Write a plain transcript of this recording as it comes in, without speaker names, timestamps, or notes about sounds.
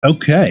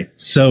Okay,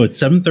 so it's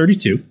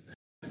 7:32.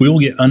 We will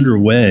get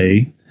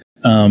underway.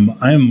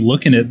 I am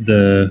looking at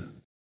the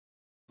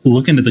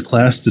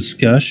class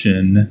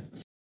discussion,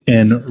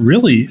 and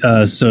really,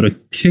 so to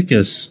kick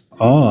us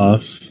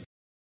off,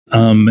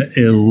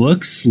 it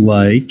looks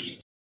like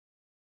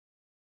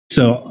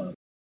so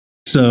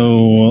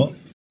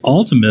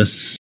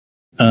Ultimus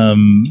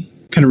kind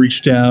of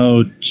reached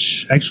out.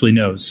 Actually,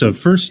 no. So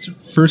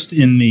first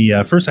in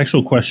the first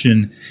actual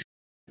question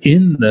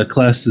in the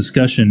class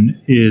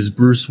discussion is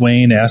Bruce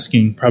Wayne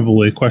asking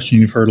probably a question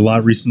you've heard a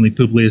lot recently,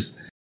 Publius.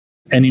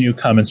 Any new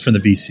comments from the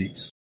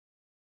VCs?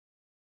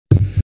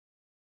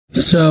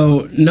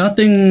 So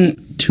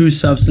nothing too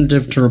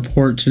substantive to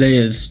report. Today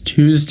is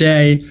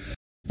Tuesday.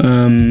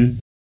 The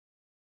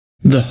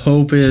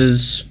hope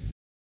is,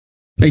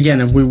 again,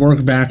 if we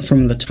work back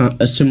from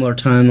a similar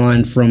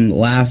timeline from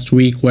last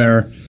week,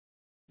 where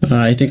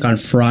I think on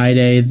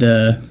Friday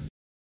the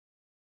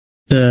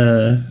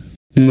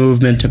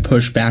movement to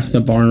push back the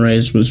barn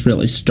raise was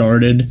really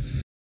started.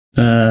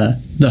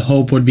 The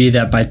hope would be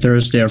that by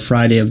Thursday or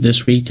Friday of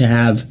this week to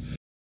have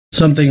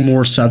something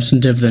more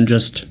substantive than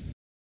just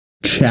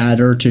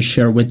chatter to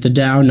share with the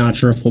DAO. Not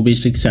sure if we'll be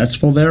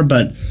successful there,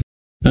 but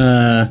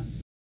we'll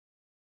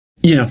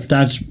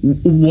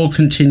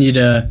continue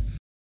to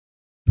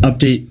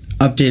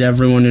update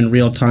everyone in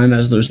real time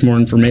as there's more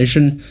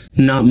information.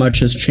 Not much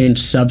has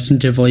changed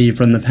substantively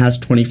from the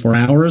past 24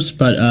 hours,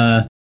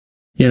 but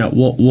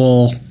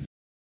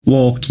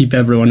we'll keep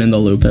everyone in the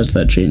loop as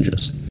that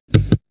changes.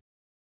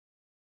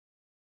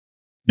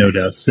 No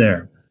doubts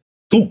there.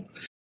 Cool.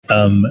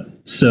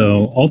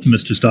 So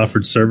Ultimus just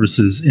offered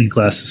services in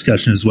class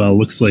discussion as well.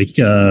 Looks like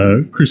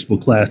Crucible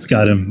class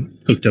got him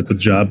hooked up with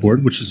job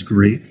board, which is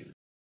great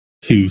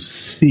to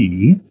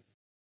see.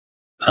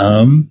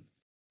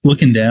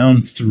 Looking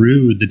down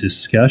through the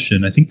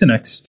discussion, I think the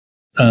next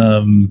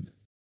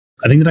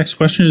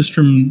question is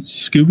from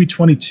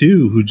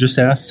Scooby22, who just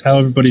asks how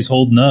everybody's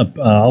holding up.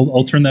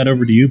 I'll turn that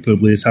over to you,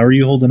 Publius. How are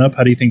you holding up?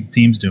 How do you think the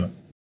team's doing?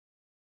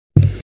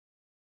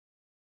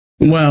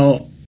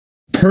 Well,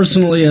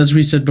 personally, as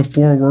we said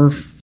before, we're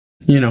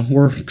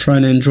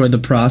trying to enjoy the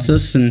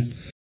process, and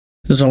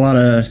there's a lot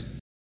of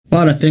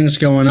things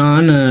going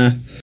on, a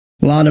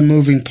lot of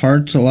moving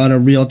parts, a lot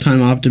of real-time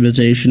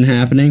optimization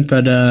happening,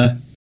 but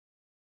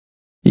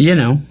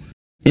in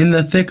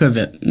the thick of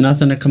it,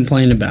 nothing to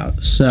complain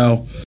about.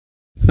 So,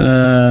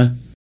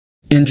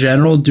 in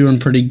general, doing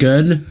pretty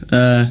good.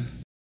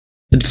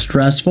 It's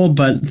stressful,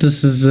 but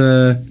this is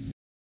this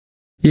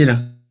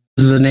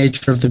is the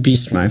nature of the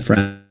beast, my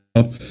friend.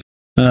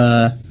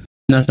 So,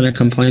 nothing to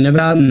complain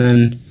about. And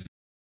then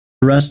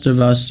the rest of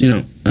us,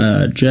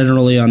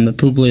 generally on the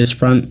Publius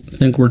front, I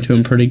think we're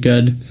doing pretty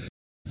good.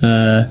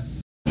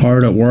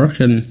 Hard at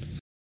work and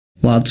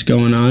lots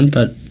going on,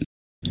 but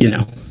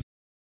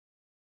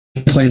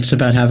complaints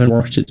about having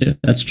work to do.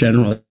 That's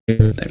generally a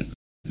good thing.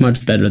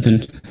 Much better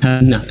than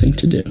having nothing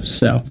to do.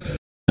 So,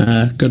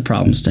 good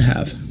problems to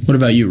have. What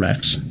about you,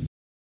 Rex?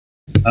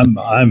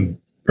 I'm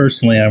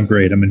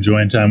great. I'm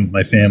enjoying time with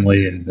my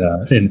family, and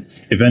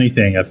if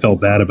anything, I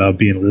felt bad about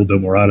being a little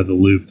bit more out of the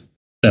loop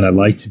than I'd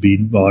like to be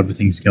while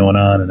everything's going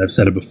on. And I've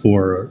said it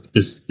before.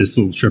 This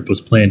little trip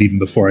was planned even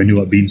before I knew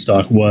what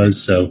Beanstalk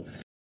was. So,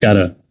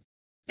 gotta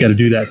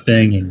do that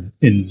thing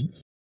and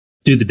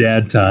do the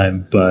dad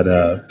time. But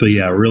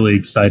yeah, really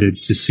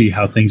excited to see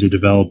how things are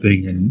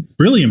developing, and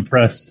really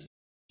impressed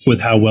with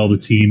how well the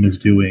team is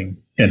doing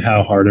and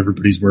how hard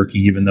everybody's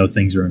working, even though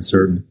things are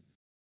uncertain.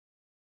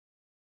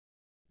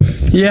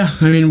 Yeah,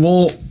 I mean,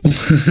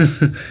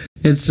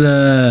 it's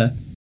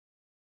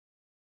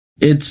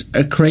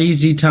a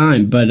crazy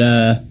time,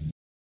 but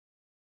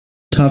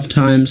tough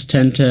times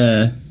tend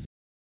to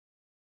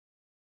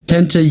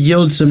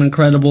yield some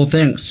incredible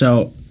things.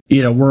 So,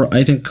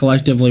 I think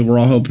collectively we're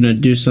all hoping to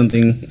do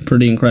something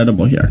pretty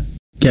incredible here.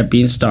 Get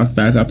Beanstalk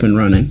back up and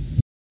running.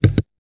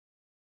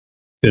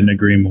 Couldn't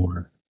agree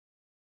more.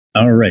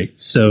 All right.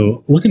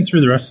 So looking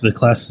through the rest of the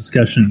class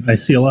discussion, I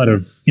see a lot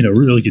of,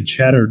 really good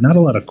chatter, not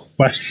a lot of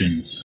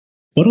questions.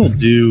 What I'll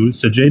do,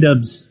 so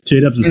J-Dubs is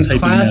in typing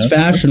class out.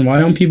 Fashion, why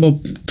don't people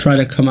try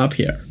to come up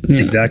here? That's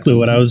exactly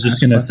what I was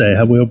just going to say.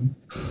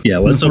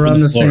 Let's We're open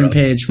on the floor same up.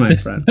 page, my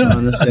friend. We're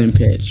on the same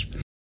page.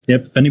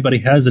 Yep. If anybody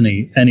has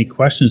any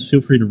questions, feel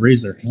free to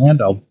raise their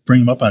hand. I'll bring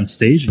them up on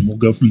stage and we'll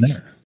go from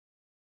there.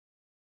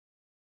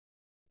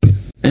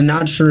 And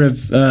not sure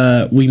if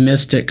we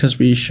missed it because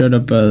we showed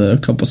up a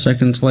couple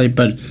seconds late,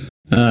 but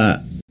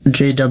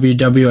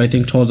JWW, I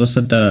think, told us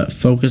that the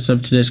focus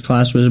of today's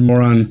class was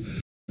more on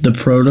the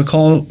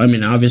protocol. I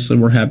mean, obviously,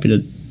 we're happy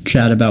to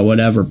chat about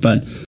whatever,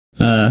 but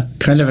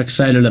kind of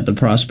excited at the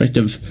prospect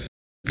of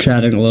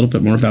chatting a little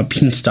bit more about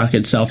Beanstalk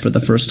itself for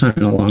the first time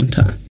in a long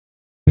time.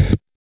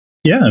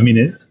 Yeah, I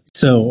mean,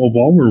 so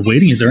while we're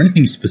waiting, is there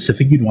anything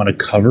specific you'd want to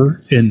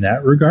cover in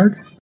that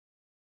regard?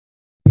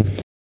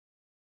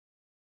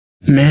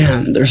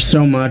 Man, there's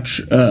so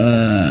much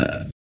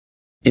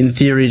in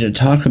theory to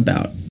talk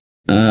about.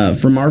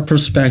 From our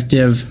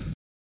perspective,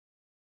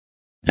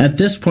 at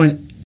this point,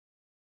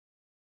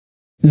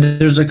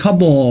 there's a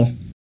couple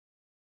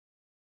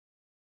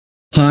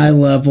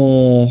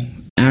high-level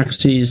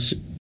axes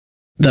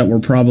that we're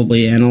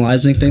probably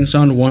analyzing things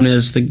on. One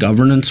is the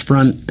governance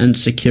front and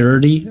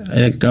security. I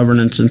think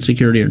governance and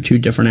security are two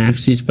different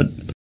axes, but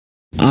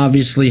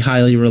obviously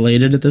highly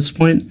related at this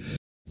point.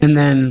 And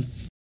then,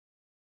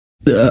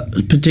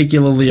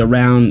 particularly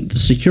around the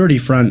security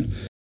front,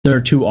 there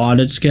are two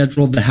audits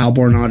scheduled. The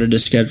Halborn audit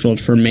is scheduled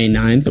for May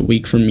 9th, a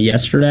week from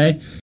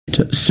yesterday.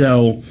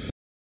 So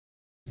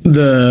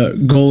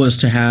the goal is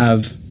to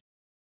have,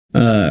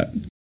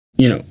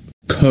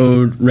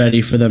 code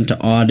ready for them to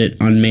audit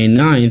on May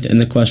 9th. And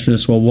the question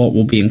is, well, what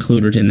will be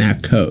included in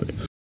that code?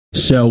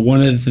 So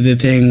one of the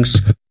things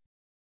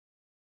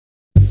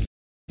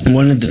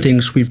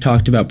we've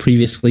talked about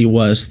previously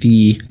was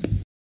the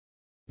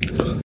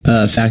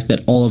fact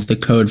that all of the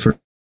code for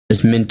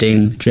is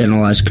minting,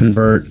 generalize,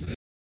 convert,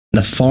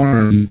 the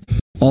farm,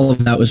 all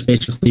of that was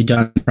basically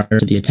done prior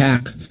to the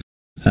attack.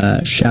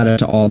 Shout out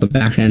to all the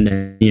back-end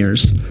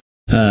engineers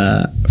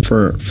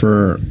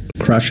for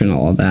crushing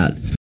all of that.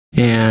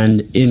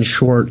 And in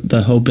short,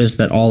 the hope is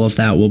that all of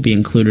that will be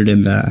included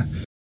in the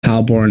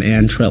Halborn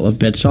and Trail of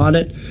Bits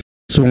audit.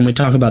 So when we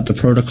talk about the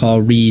protocol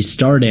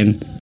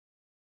restarting,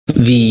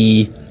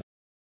 the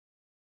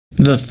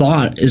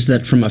thought is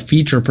that from a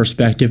feature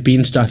perspective,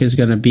 Beanstalk is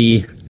going to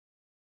be,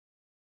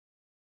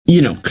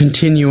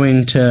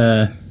 continuing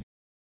to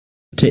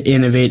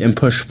innovate and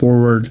push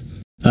forward.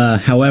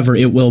 However,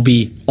 it will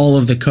be all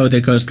of the code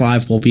that goes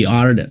live will be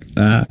audited,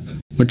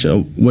 which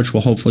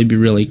will hopefully be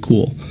really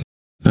cool.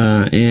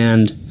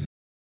 And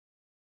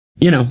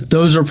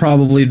those are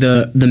probably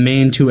the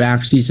main two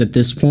axes at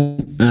this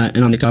point.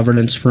 And on the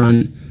governance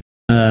front,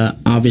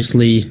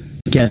 obviously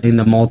getting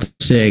the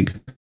multi-sig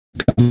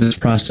governance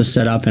process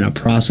set up and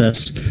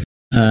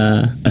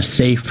a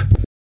safe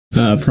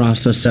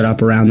process set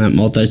up around that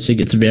multi-sig,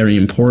 it's very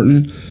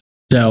important.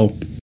 So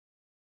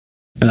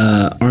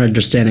our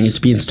understanding is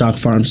Beanstalk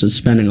Farms is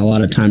spending a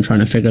lot of time trying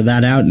to figure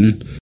that out,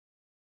 and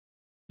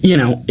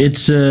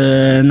it's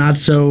not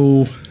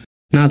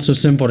so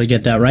simple to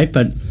get that right,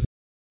 but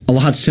a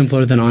lot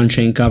simpler than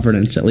on-chain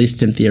governance, at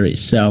least in theory.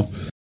 So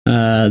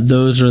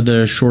those are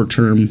the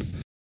short-term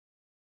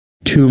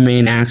two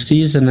main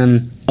axes, and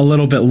then a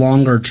little bit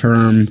longer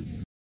term,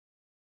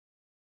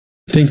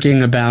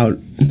 thinking about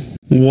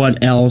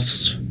what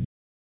else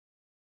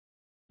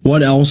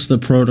the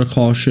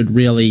protocol should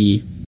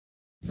really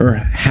or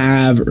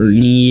have or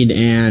need,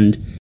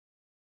 and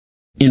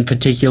in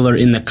particular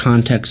in the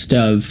context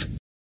of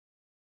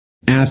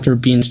after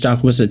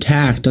Beanstalk was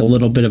attacked, a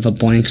little bit of a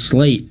blank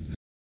slate.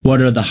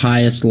 What are the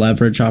highest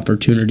leverage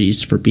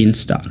opportunities for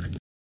Beanstalk?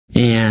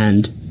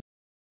 And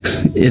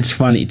it's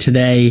funny,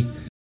 today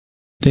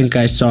I think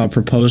I saw a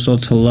proposal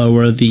to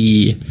lower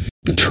the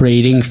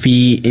trading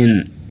fee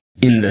in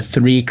the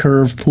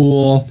 3-curve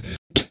pool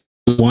to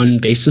 1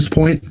 basis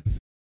point,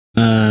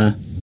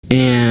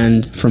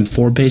 and from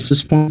 4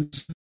 basis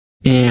points.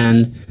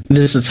 And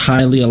this is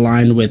highly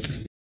aligned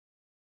with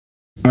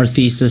our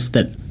thesis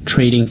that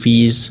trading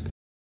fees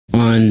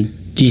on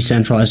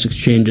decentralized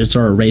exchanges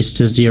are a race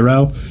to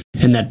zero,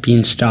 and that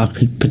Beanstalk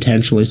could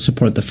potentially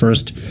support the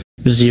first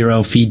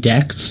zero-fee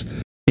DEX.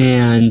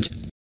 And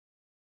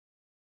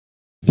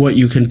what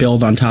you can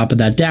build on top of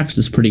that DEX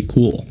is pretty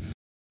cool,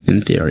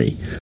 in theory.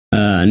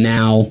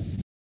 Now,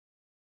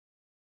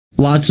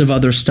 lots of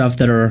other stuff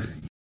that are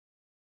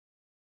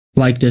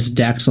like this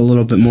DEX a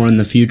little bit more in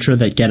the future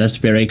that get us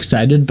very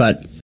excited,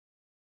 but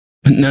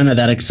none of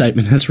that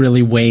excitement has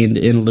really waned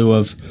in lieu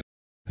of,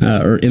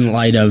 or in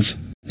light of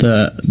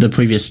the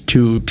previous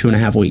two and a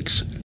half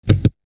weeks.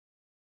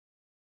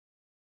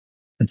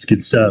 That's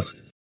good stuff.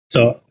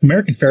 So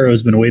American Pharaoh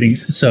has been waiting.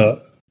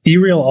 So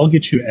Eriel, I'll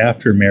get you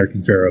after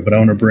American Pharaoh, but I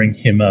want to bring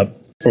him up,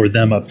 or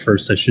them up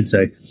first, I should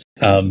say,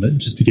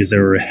 just because they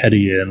were ahead of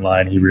you in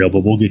line, Eriel, but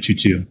we'll get you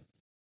too.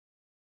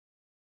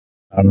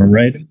 All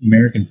right,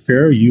 American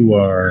Pharaoh, you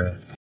are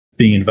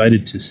being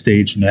invited to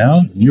stage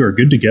now. You are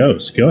good to go,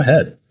 so go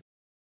ahead.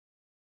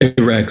 Hey,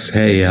 Rex.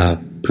 Hey,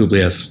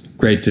 Publius.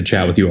 Great to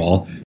chat with you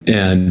all,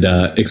 and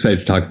excited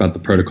to talk about the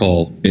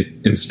protocol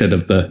instead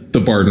of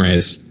the barn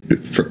race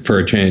for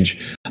a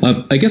change.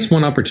 I guess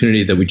one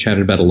opportunity that we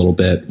chatted about a little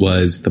bit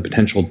was the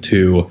potential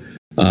to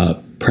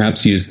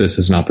perhaps use this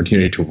as an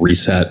opportunity to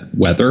reset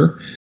weather.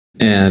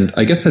 And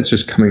I guess that's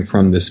just coming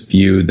from this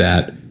view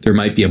that there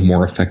might be a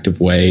more effective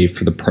way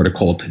for the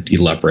protocol to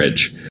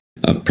deleverage,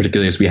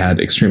 particularly as we had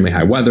extremely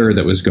high weather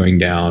that was going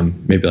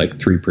down maybe like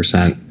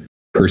 3%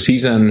 per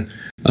season.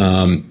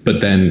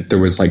 But then there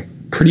was like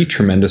pretty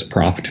tremendous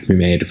profit to be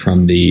made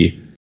from the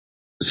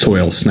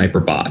soil sniper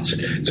bots.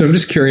 So I'm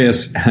just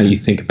curious how you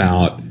think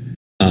about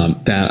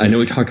that. I know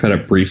we talked about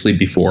it briefly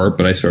before,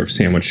 but I sort of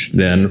sandwiched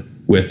then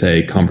with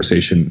a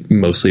conversation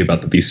mostly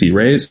about the VC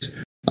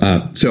raise.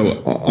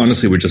 So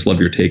honestly, would just love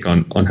your take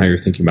on how you're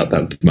thinking about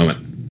that at the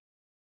moment.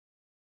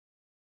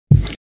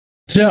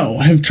 So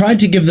I've tried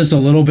to give this a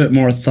little bit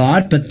more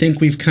thought, but think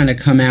we've kind of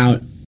come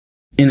out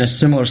in a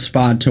similar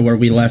spot to where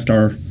we left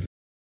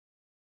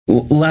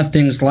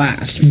things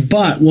last.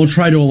 But we'll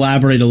try to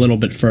elaborate a little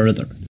bit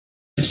further.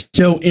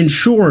 So in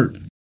short,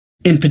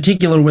 in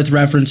particular with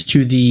reference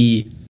to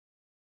the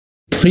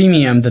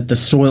premium that the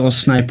soil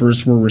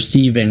snipers were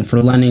receiving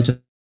for lending to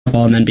the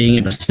protocol and then being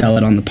able to sell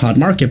it on the pod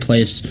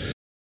marketplace,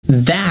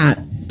 that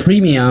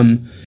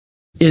premium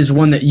is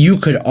one that you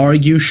could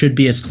argue should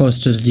be as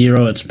close to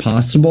zero as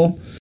possible.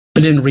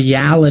 But in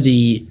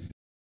reality,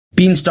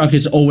 Beanstalk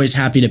is always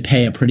happy to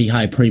pay a pretty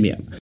high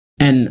premium.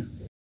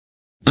 And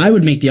I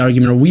would make the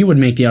argument, or we would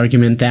make the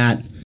argument,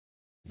 that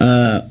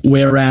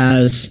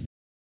whereas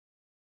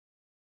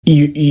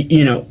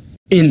you know,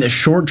 in the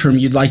short term,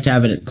 you'd like to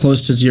have it as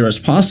close to zero as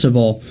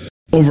possible,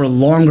 over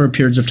longer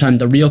periods of time,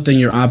 the real thing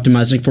you're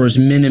optimizing for is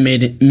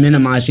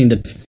minimizing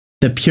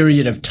the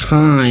period of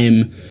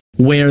time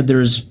where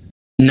there's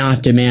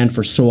not demand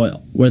for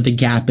soil, where the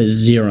gap is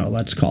zero,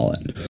 let's call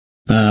it,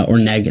 or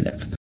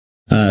negative.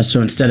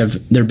 So instead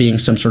of there being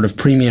some sort of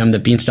premium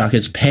that Beanstalk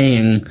is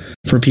paying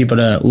for people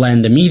to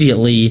lend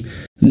immediately,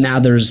 now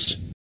there's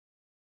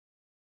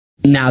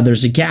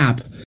a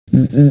gap.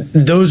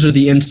 Those are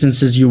the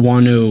instances you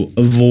want to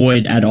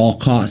avoid at all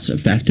costs,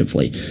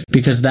 effectively,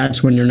 because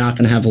that's when you're not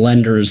going to have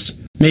lenders.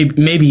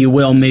 Maybe you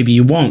will, maybe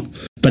you won't,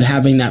 but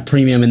having that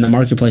premium in the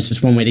marketplace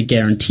is one way to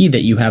guarantee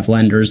that you have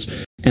lenders,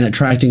 and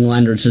attracting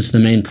lenders is the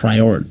main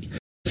priority.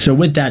 So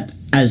with that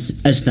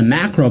as the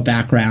macro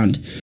background,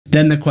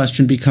 then the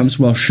question becomes,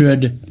 well,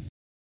 should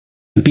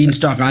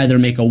Beanstalk either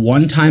make a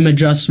one-time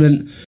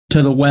adjustment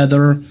to the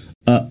weather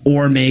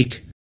or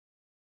make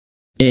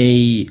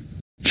a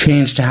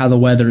change to how the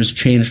weather is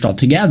changed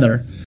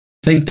altogether?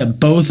 I think that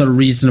both are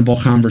reasonable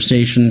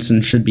conversations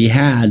and should be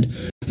had.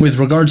 With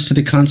regards to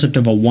the concept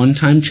of a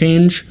one-time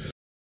change,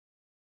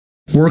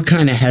 we're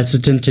kind of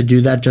hesitant to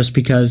do that just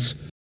because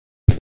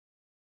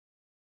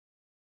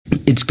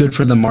it's good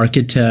for the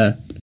market to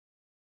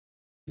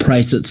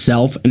price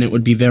itself, and it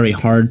would be very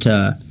hard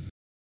to...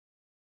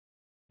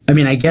 I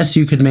mean, I guess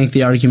you could make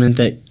the argument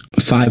that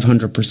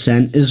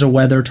 500% is a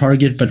weather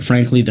target, but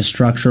frankly, the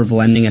structure of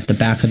lending at the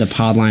back of the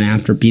pod line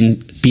after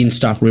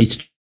Beanstalk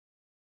restarts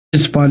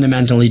is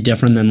fundamentally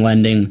different than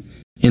lending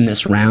in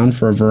this round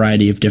for a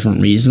variety of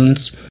different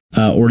reasons,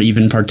 or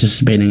even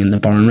participating in the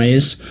barn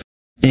raise.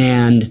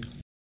 And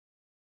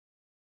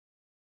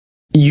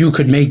you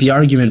could make the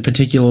argument,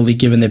 particularly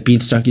given that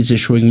Beanstalk is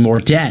issuing more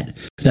debt,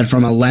 that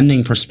from a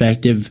lending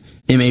perspective,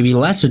 it may be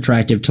less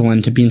attractive to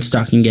lend to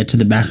Beanstalk and get to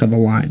the back of the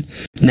line.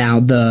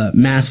 Now, the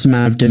mass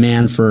amount of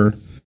demand for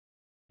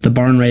the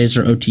barn raise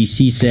or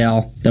OTC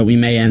sale that we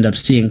may end up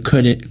seeing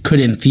could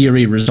in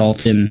theory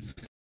result in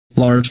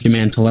large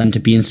demand to lend to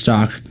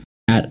Beanstalk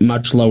at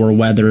much lower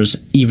weathers,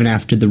 even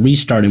after the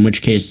restart, in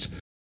which case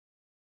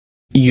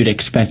you'd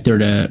expect there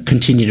to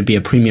continue to be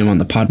a premium on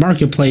the pod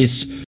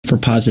marketplace for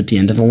pods at the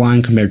end of the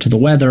line compared to the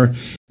weather.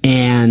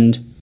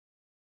 And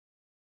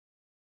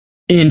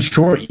in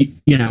short,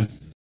 you know,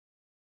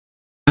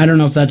 I don't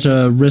know if that's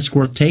a risk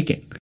worth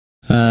taking,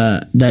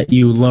 that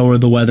you lower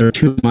the weather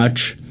too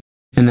much,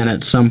 and then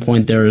at some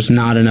point there is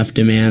not enough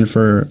demand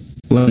for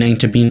lending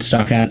to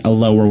Beanstalk at a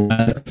lower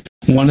weather.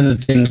 One of the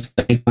things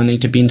that makes lending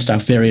to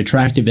Beanstalk very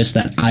attractive is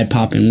that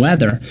eye-popping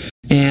weather.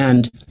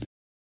 And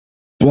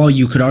while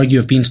you could argue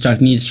if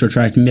Beanstalk needs to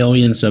attract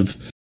millions of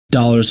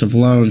dollars of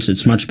loans,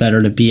 it's much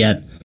better to be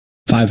at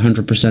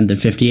 500% than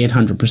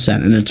 5,800%,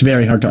 and it's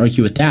very hard to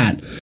argue with that.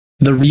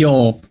 The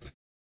real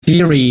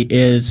theory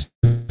is,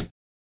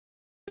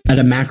 at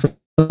a macro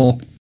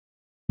level,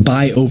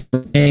 by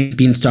overpaying,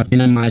 Beanstalk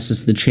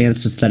minimizes the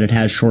chances that it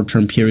has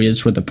short-term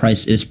periods where the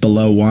price is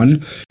below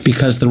 1,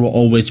 because there will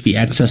always be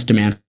excess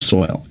demand for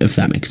soil, if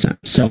that makes sense.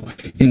 So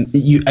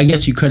I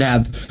guess you could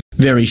have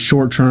very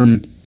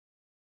short-term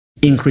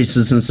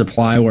increases in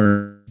supply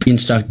where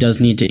Beanstalk does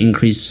need to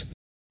increase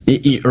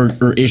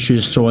or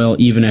issues soil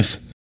even if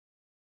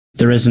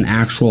there isn't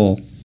actual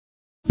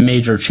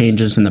major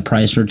changes in the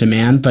price or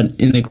demand. But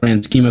in the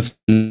grand scheme of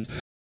things,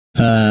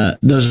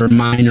 those are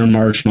minor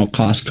marginal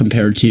costs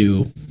compared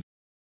to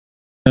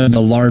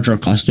the larger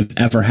cost of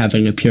ever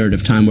having a period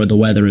of time where the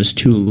weather is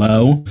too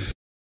low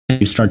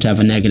and you start to have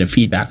a negative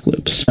feedback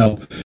loop. So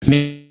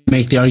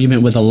make the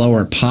argument with a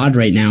lower pod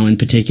right now in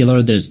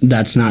particular,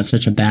 that's not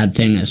such a bad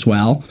thing as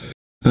well.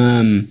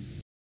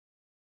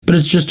 But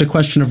it's just a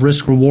question of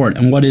risk reward,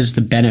 and what is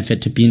the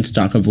benefit to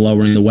Beanstalk of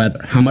lowering the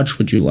weather? How much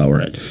would you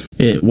lower it?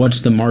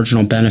 What's the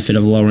marginal benefit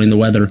of lowering the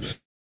weather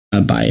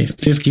by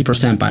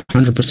 50%, by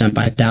 100%,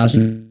 by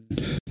 1,000,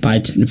 by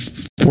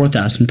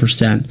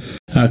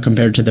 4,000%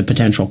 compared to the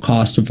potential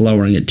cost of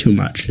lowering it too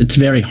much? It's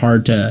very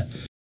hard to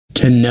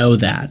know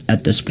that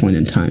at this point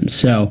in time.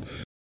 So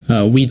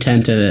we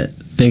tend to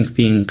think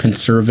being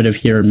conservative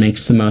here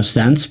makes the most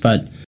sense,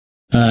 but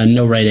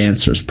no right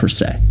answers per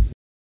se.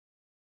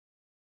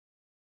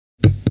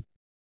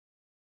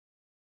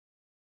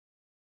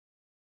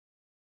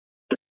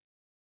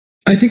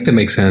 I think that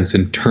makes sense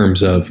in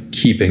terms of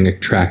keeping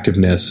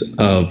attractiveness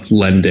of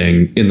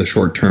lending in the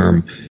short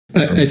term.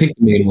 I think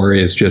the main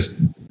worry is just,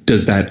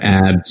 does that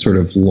add sort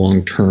of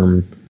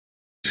long-term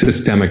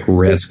systemic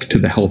risk to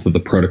the health of the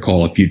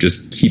protocol if you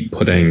just keep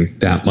putting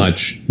that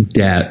much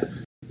debt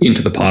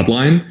into the pod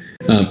line,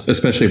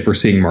 especially if we're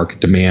seeing market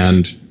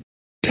demand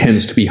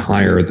tends to be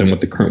higher than what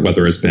the current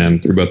weather has been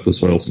through both the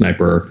Soil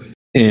Sniper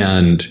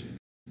and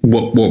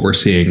what we're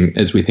seeing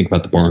as we think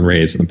about the barn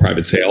raise and the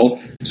private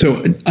sale. So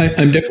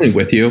I'm definitely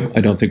with you.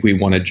 I don't think we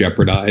want to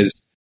jeopardize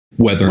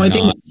whether or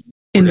not.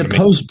 In the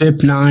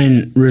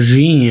post-BIP9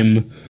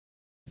 regime,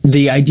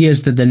 the idea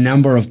is that the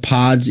number of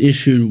pods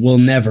issued will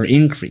never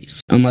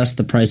increase unless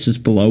the price is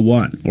below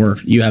 1 or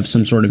you have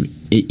some sort of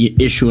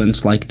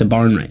issuance like the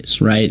barn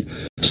raise, right?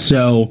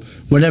 So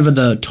whatever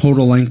the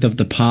total length of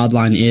the pod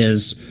line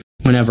is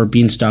whenever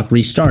Beanstalk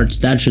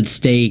restarts, that should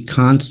stay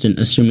constant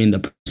assuming the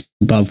price is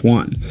above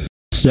 1.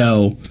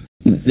 So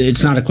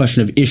it's not a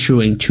question of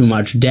issuing too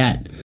much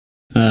debt.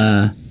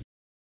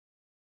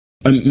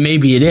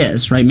 Maybe it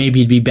is, right? Maybe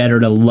it'd be better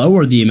to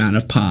lower the amount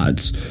of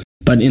pods,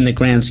 but in the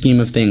grand scheme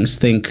of things,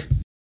 think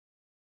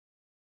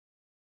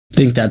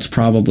that's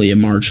probably a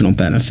marginal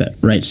benefit,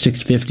 right?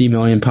 650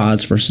 million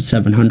pods versus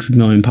 700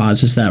 million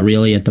pods. Is that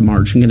really at the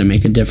margin going to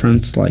make a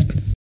difference? Like,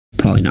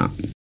 probably not.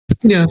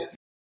 Yeah,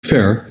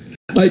 fair.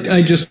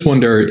 I just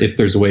wonder if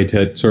there's a way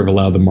to sort of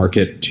allow the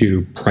market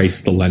to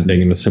price the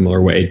lending in a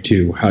similar way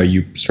to how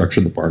you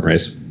structured the barn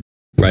raise.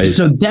 Right.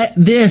 So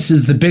this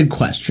is the big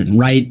question,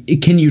 right?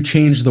 Can you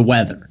change the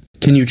weather?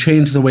 Can you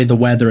change the way the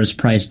weather is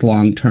priced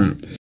long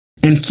term?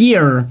 And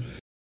here,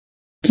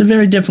 it's a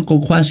very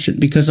difficult question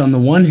because on the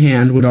one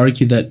hand, would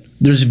argue that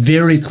there's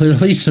very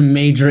clearly some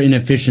major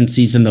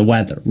inefficiencies in the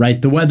weather, right?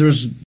 The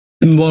weather's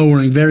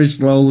lowering very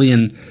slowly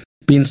and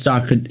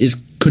Beanstalk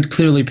could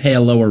clearly pay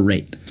a lower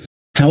rate.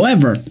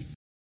 However,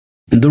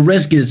 the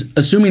risk is,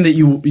 assuming that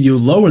you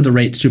lower the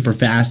rate super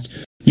fast,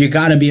 you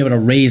got to be able to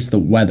raise the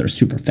weather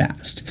super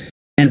fast.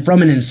 And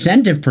from an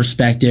incentive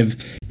perspective,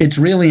 it's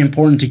really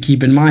important to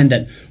keep in mind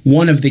that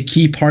one of the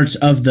key parts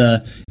of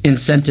the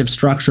incentive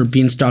structure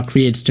Beanstalk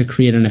creates to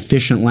create an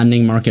efficient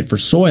lending market for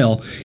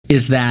soil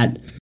is that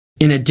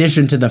in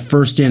addition to the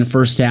first in,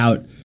 first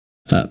out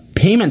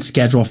payment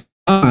schedule for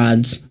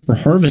pods or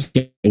harvest,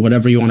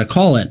 whatever you want to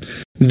call it,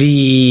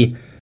 the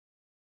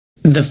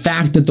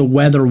fact that the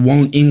weather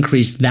won't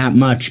increase that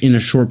much in a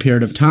short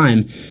period of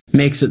time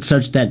makes it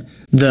such that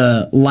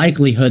the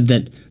likelihood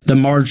that the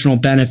marginal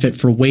benefit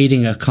for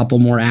waiting a couple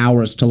more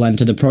hours to lend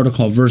to the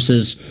protocol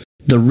versus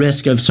the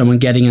risk of someone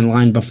getting in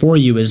line before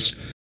you is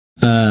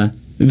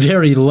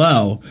very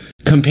low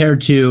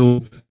compared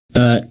to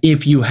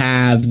if you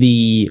have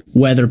the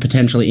weather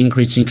potentially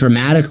increasing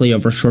dramatically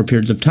over short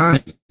periods of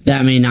time.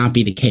 That may not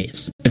be the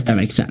case, if that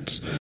makes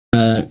sense.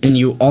 And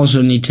you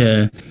also need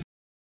to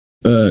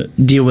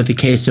deal with the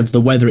case of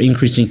the weather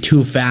increasing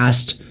too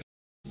fast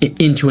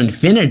into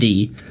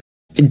infinity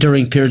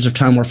during periods of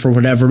time where for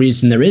whatever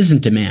reason there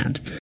isn't demand.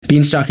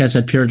 Beanstalk has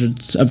had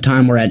periods of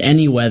time where at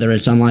any weather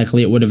it's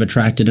unlikely it would have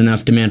attracted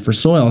enough demand for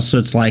soil, so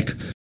it's like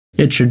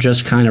it should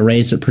just kind of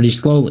raise it pretty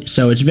slowly.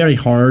 So it's very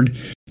hard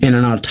in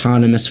an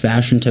autonomous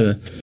fashion to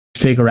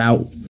figure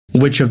out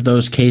which of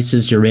those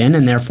cases you're in,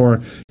 and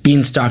therefore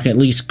Beanstalk at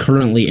least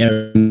currently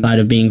errs on the side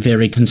of being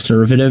very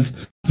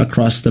conservative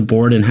across the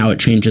board in how it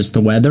changes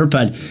the weather.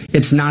 But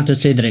it's not to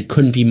say that it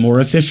couldn't be more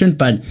efficient,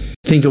 but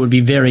I think it would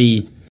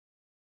be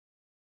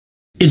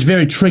it's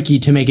very tricky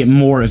to make it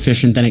more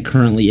efficient than it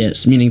currently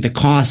is, meaning the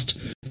cost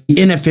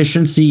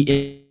inefficiency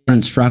in the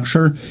current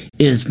structure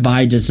is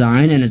by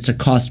design, and it's a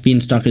cost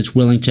Beanstalk is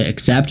willing to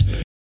accept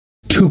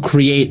to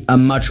create a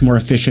much more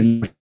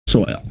efficient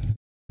soil.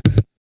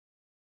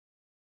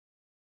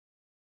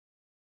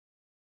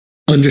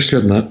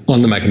 Understood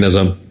on the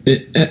mechanism.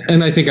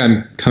 And I think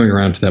I'm coming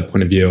around to that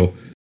point of view.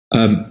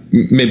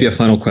 Maybe a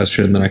final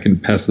question, then I can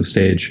pass the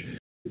stage.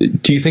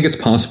 Do you think it's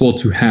possible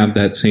to have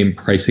that same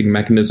pricing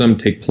mechanism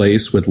take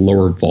place with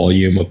lower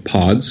volume of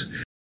pods,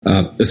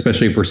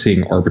 especially if we're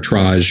seeing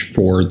arbitrage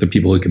for the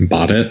people who can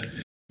bot it?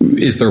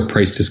 Is there a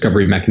price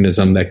discovery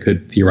mechanism that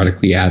could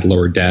theoretically add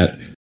lower debt,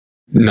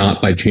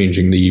 not by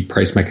changing the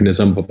price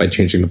mechanism, but by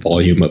changing the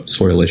volume of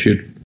soil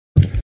issued?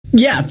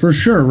 Yeah, for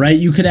sure, right?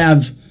 You could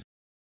have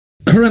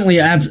currently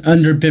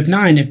under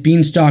BIP9, if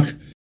Beanstalk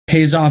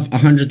pays off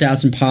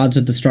 100,000 pods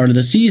at the start of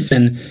the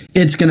season,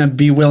 it's going to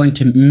be willing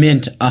to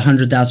mint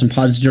 100,000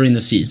 pods during the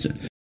season.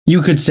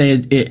 You could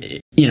say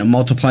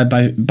multiply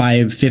by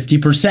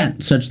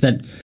 50%, such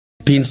that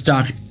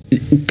Beanstalk,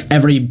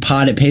 every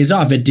pod it pays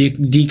off, it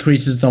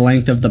decreases the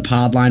length of the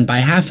pod line by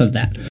half of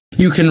that.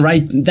 You can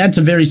write, that's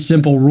a very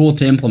simple rule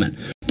to implement.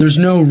 There's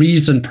no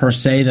reason per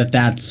se that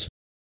that's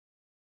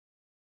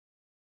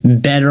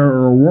better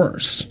or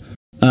worse.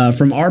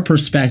 From our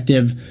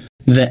perspective,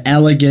 the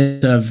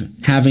elegance of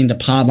having the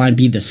pod line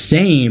be the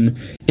same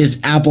is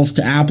apples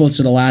to apples.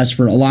 It allows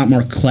for a lot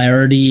more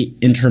clarity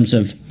in terms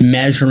of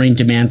measuring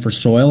demand for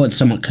soil. It's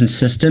somewhat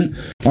consistent.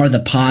 Are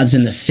the pods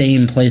in the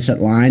same place at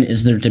line?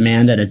 Is there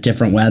demand at a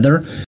different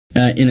weather?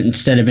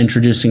 Instead of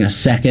introducing a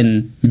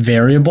second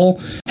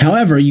variable.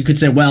 However, you could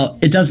say, well,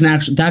 it doesn't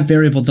actually, that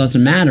variable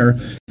doesn't matter.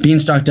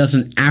 Beanstalk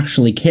doesn't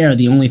actually care.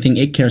 The only thing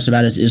it cares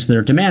about is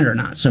there demand or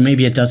not? So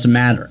maybe it doesn't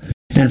matter.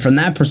 And from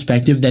that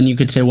perspective, then you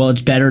could say, well,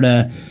 it's better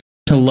to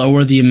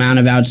lower the amount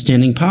of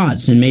outstanding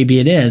pods, and maybe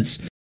it is.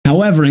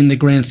 However, in the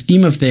grand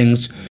scheme of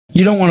things,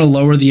 you don't want to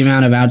lower the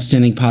amount of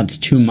outstanding pods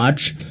too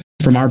much,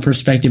 from our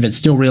perspective, it's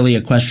still really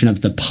a question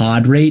of the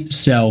pod rate.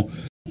 So,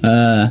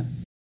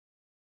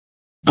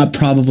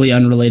 probably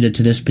unrelated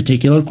to this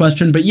particular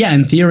question, but yeah,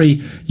 in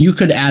theory, you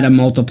could add a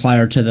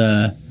multiplier to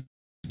the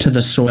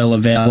soil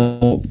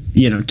available,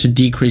 to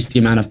decrease the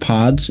amount of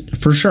pods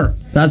for sure.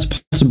 That's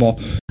possible.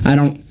 I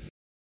don't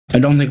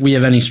think we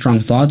have any strong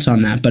thoughts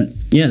on that, but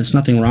yeah, there's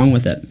nothing wrong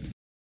with it.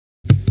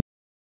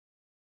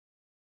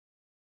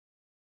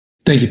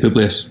 Thank you,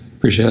 Publius.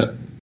 Appreciate it.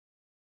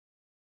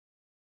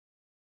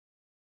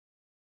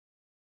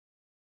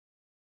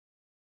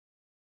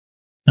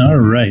 All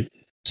right.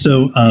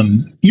 So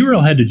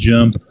Uriel had to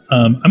jump.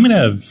 I'm going to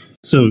have...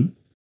 So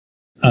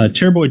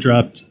Chairboy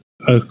dropped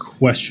a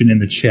question in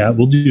the chat.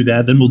 We'll do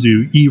that. Then we'll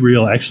do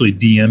E-Real actually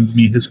DM'd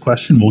me his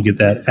question. We'll get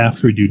that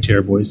after we do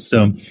Chairboys.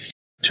 So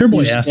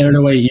Chairboy asked... You scared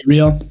away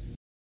E-Real?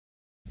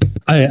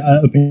 I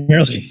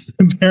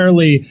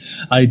apparently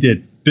I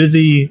did.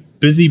 Busy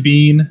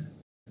bean,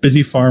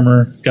 busy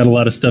farmer, got a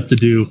lot of stuff to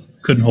do.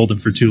 Couldn't hold him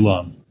for too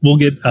long. We'll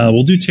do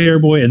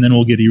Chairboy and then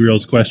we'll get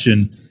E-Real's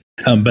question.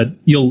 But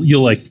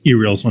you'll like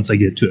E-Reals once I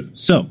get to it.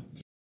 So,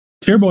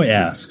 Chairboy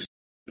asks,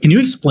 can you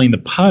explain the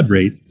pod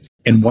rate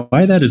and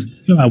why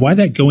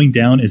that going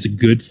down is a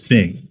good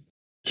thing?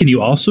 Can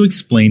you also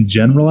explain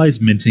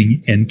generalized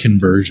minting and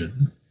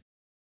conversion?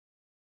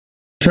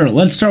 Sure.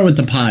 Let's start with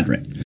the pod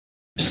rate.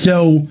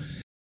 So,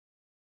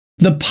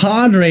 the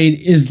pod rate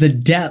is the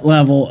debt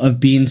level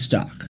of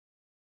Beanstalk.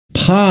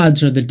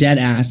 Pods are the debt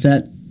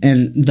asset,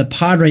 and the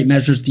pod rate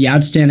measures the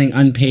outstanding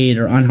unpaid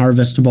or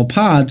unharvestable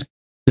pods,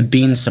 the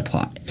bean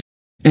supply.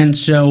 And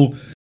so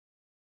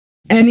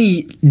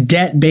any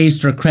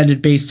debt-based or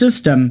credit-based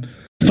system,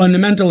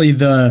 fundamentally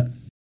the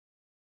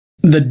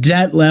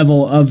debt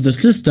level of the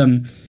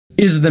system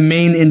is the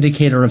main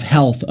indicator of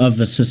health of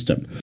the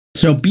system.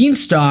 So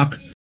Beanstalk,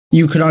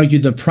 you could argue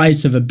the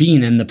price of a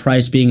bean and the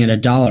price being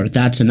at $1,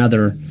 that's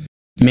another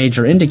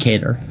major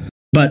indicator.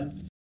 But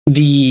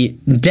the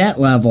debt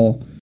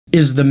level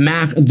is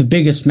the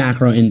biggest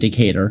macro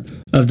indicator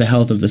of the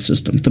health of the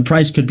system. The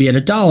price could be at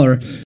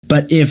 $1,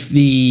 but if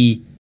the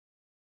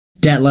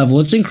debt level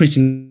is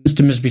increasing, the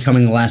system is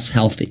becoming less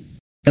healthy,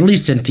 at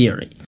least in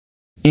theory.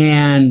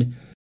 And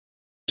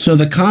so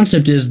the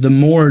concept is the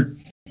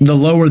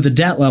lower the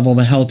debt level,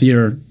 the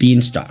healthier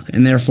Beanstalk.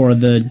 And therefore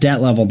the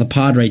debt level, the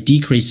pod rate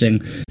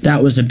decreasing,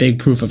 that was a big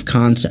proof of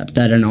concept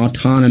that an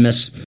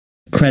autonomous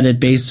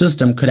credit-based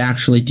system could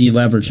actually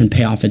deleverage and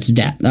pay off its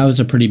debt. That was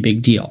a pretty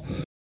big deal.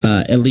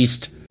 At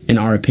least in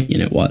our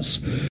opinion, it was.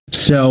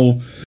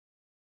 So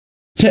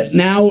to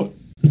now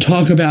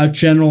talk about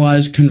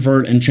generalized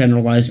convert and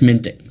generalized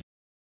minting.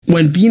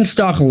 When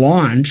Beanstalk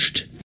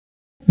launched,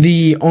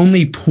 the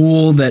only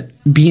pool that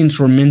beans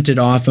were minted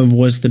off of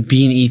was the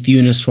Bean ETH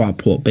Uniswap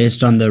pool,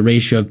 based on the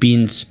ratio of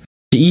beans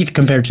to ETH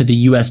compared to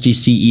the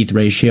USDC ETH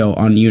ratio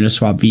on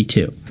Uniswap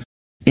v2.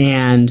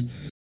 And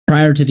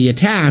prior to the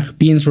attack,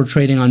 beans were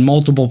trading on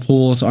multiple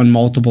pools on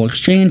multiple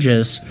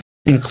exchanges,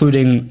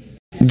 including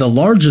the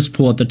largest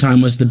pool at the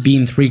time was the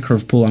Bean 3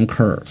 Curve pool on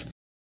Curve.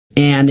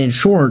 And in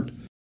short,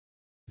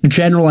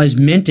 generalized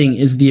minting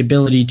is the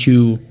ability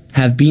to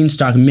have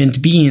Beanstalk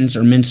mint beans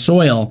or mint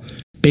soil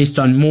based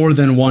on more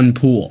than one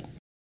pool.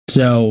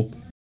 So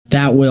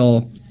that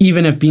will,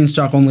 even if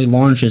Beanstalk only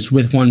launches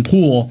with one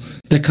pool,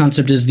 the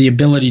concept is the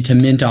ability to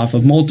mint off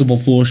of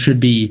multiple pools should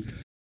be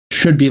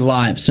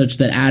live, such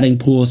that adding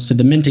pools to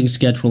the minting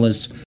schedule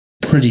is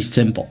pretty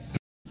simple.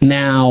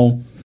 Now,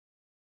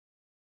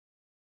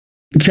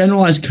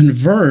 generalized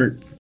convert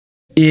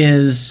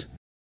is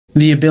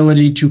the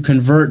ability to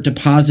convert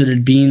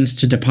deposited beans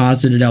to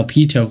deposited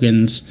LP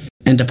tokens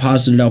and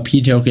deposited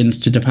LP tokens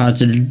to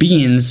deposited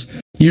beans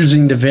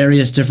using the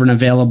various different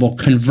available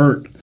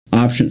convert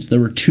options. There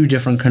were 2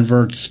 different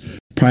converts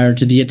prior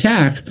to the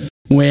attack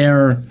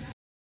where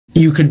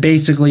you could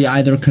basically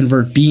either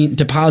convert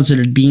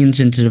deposited beans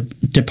into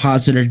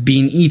deposited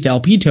Bean ETH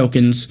LP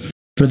tokens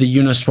for the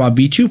Uniswap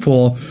v2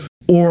 pool,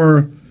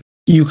 or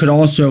you could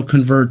also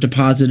convert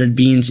deposited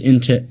beans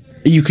into...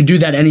 You could do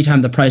that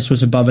anytime the price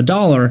was above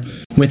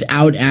 $1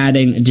 without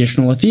adding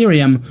additional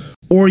Ethereum,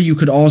 or you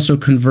could also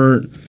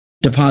convert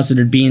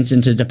deposited beans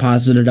into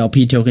deposited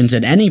LP tokens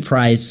at any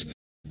price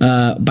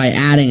by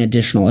adding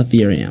additional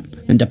Ethereum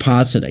and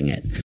depositing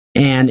it.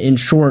 And in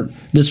short,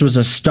 this was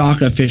a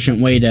stock-efficient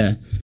way to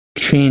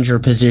change your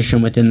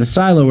position within the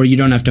silo where you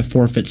don't have to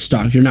forfeit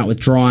stock. You're not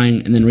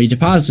withdrawing and then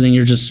redepositing,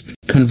 you're just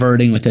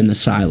converting within the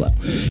silo.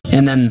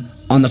 And then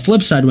on the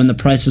flip side, when the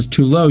price is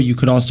too low, you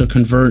could also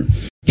convert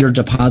your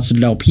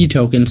deposited LP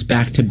tokens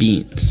back to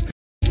beans.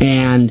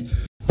 And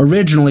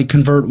originally,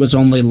 convert was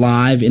only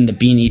live in the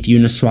Bean ETH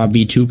Uniswap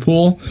v2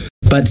 pool,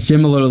 but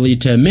similarly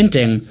to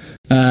minting,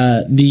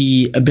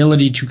 the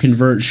ability to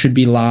convert should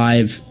be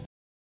live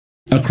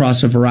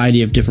across a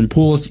variety of different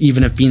pools.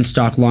 Even if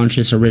Beanstalk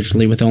launches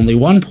originally with only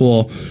one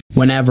pool,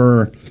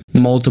 whenever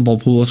multiple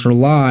pools are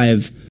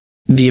live,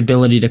 the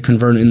ability to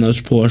convert in those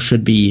pools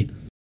should be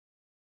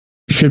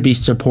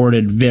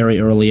supported very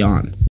early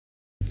on.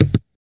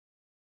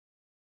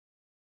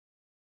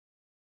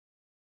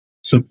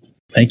 So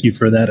thank you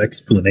for that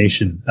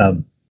explanation.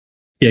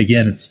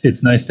 again,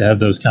 it's nice to have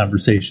those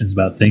conversations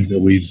about things that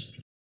we've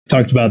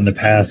talked about in the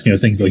past,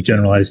 things like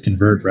generalized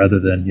convert rather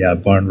than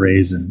barn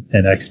raise and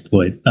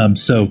exploit.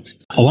 So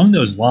along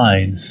those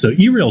lines, so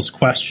E-Rail's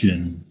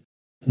question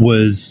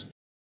was,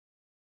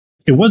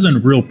 it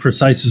wasn't real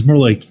precise. It was more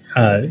like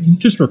you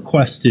just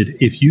requested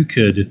if you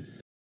could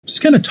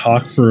just kind of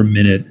talk for a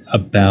minute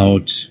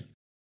about,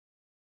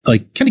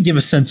 like, kind of give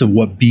a sense of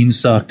what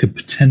Beanstalk could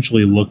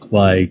potentially look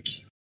like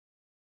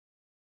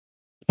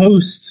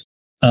post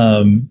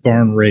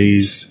barn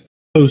raise,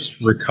 post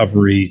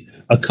recovery,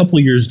 a couple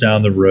years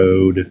down the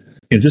road,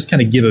 just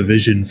kind of give a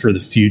vision for the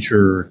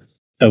future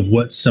of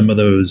what some of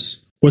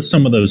those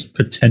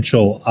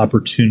potential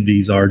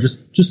opportunities are.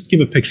 Just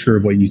give a picture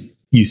of what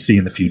you see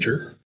in the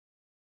future.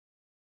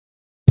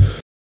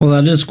 Well,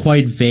 that is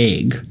quite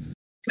vague.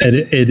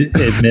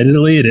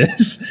 Admittedly, it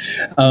is.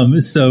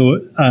 So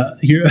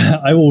here,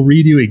 I will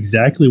read you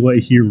exactly what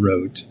he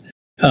wrote.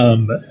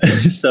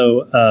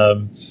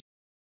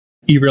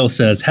 E-Rail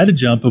says, had to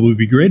jump, but it would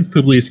be great if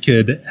Publius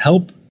could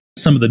help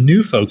some of the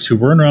new folks who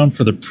weren't around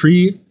for the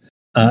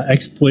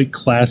pre-exploit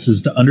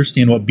classes to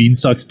understand what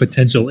Beanstalk's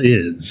potential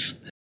is.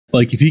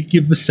 Like, if you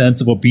give a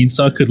sense of what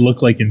Beanstalk could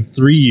look like in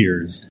 3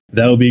 years,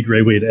 that would be a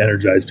great way to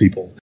energize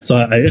people.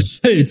 So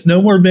it's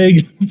no more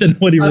vague than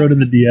what he wrote in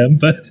the DM,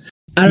 but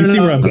I don't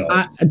know. Where I'm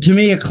going. To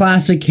me, a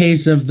classic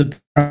case of the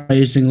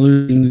paraphrasing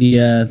losing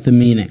the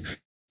meaning.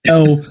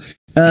 So,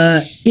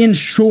 in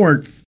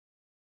short,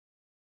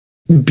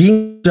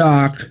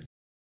 Beanstalk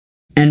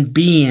and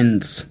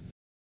Beans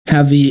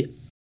have the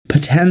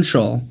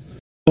potential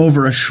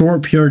over a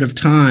short period of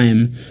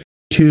time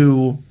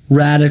to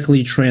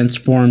radically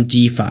transform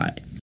DeFi.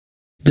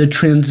 The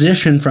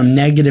transition from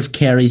negative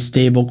carry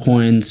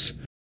stablecoins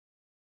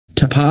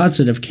to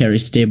positive carry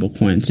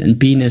stablecoins, and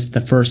Bean is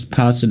the first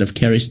positive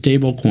carry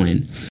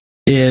stablecoin,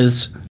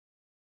 it's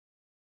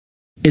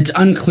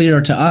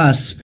unclear to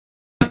us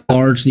how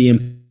large the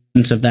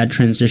impacts of that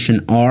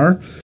transition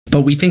are,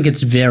 but we think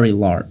it's very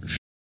large.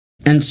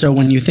 And so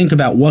when you think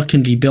about what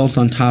can be built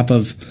on top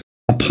of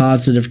a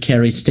positive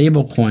carry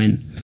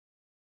stablecoin,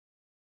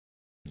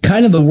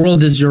 kind of the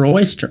world is your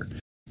oyster.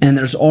 And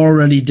there's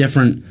already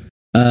different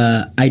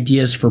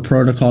ideas for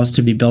protocols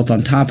to be built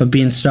on top of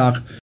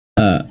Beanstalk.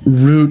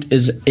 Root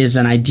is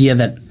an idea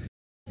that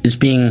is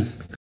being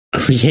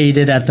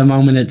created at the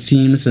moment, it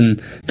seems,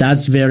 and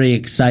that's very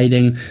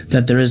exciting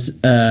that there is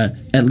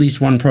at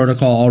least one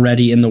protocol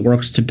already in the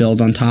works to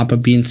build on top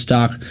of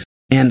Beanstalk.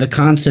 And the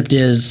concept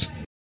is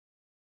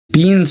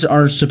beans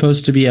are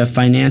supposed to be a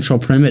financial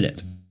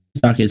primitive.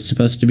 Beanstalk is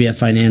supposed to be a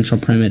financial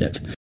primitive.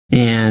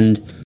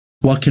 And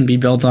what can be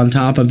built on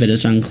top of it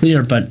is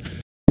unclear, but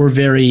we're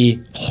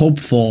very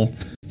hopeful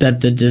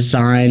that the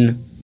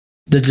design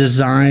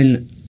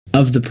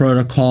of the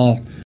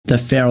protocol, the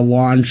fair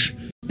launch,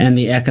 and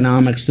the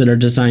economics that are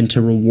designed to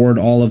reward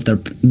all of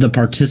the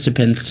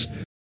participants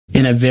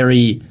in a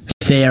very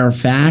fair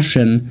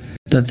fashion,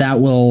 that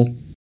will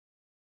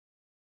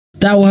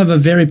have a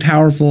very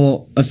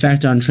powerful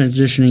effect on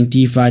transitioning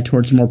DeFi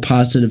towards more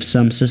positive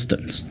sum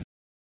systems.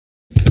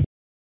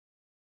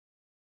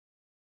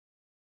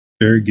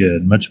 Very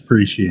good. Much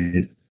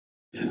appreciated.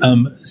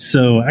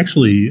 So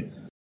actually,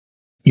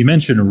 you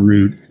mentioned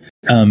Root.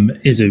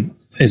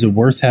 Is it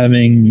worth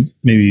having,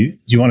 maybe, do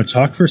you want to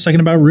talk for a second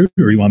about Root,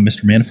 or you want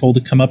Mr. Manifold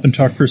to come up and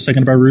talk for a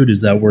second about Root?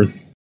 Is that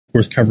worth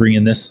covering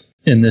in this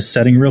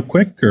setting real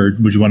quick, or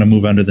would you want to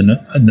move on to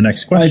the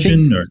next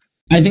question?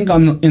 I think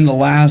in the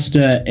last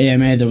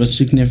AMA there was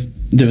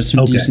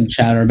some decent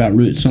chatter about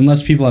Root. So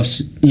unless people have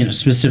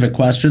specific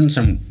questions,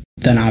 I'm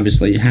then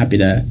obviously happy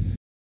to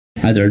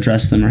either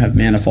address them or have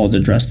Manifold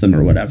address them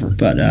or whatever.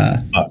 But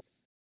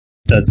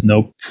that's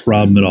no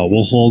problem at all.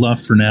 We'll hold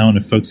off for now, and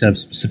if folks have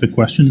specific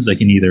questions, they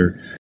can either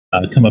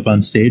come up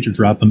on stage or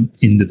drop them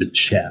into the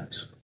chat.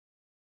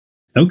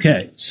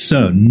 Okay,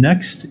 so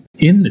next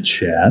in the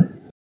chat,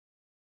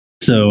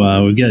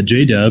 so we've got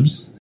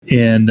J-Dubs,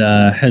 and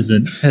has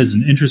an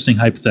interesting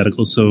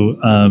hypothetical. So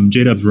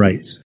J-Dubs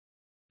writes,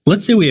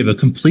 let's say we have a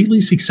completely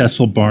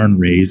successful barn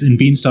raise, and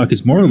Beanstalk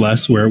is more or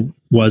less where it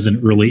was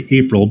in early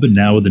April, but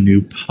now with a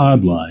new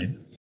pod line.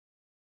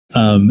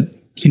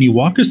 Can you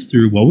walk us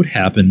through what would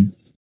happen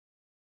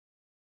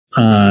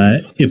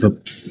if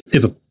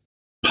a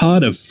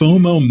pod of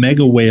FOMO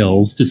mega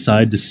whales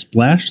decide to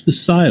splash the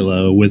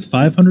silo with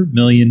 $500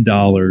 million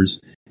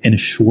in a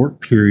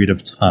short period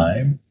of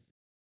time?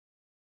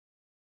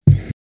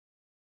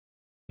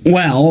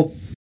 Well,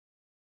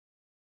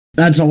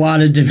 that's a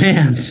lot of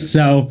demand.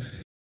 So,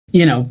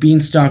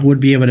 Beanstalk would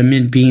be able to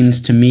mint beans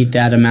to meet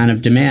that amount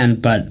of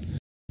demand, but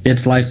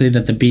it's likely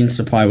that the bean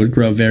supply would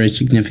grow very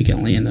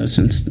significantly in those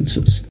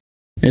instances.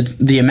 It's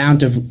the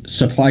amount of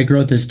supply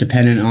growth is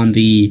dependent on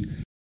the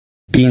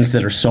beans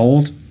that are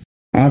sold,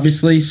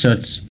 obviously, so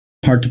it's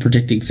hard to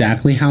predict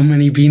exactly how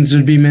many beans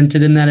would be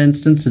minted in that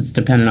instance. It's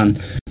dependent on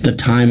the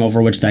time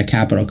over which that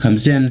capital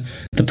comes in,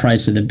 the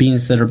price of the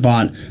beans that are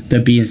bought, the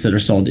beans that are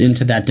sold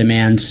into that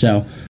demand,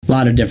 so a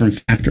lot of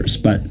different factors.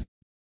 But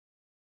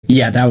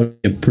yeah, that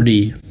would be a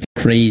pretty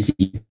crazy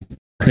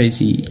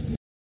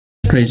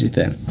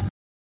thing.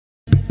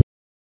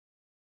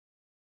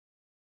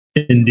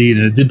 Indeed,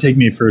 and it did take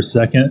me a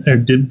second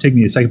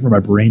for my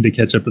brain to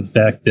catch up with the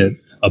fact that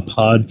a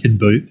pod could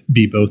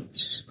be both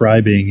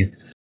describing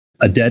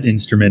a debt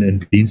instrument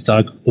in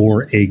Beanstalk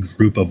or a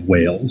group of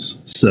whales.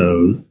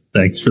 So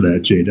thanks for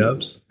that,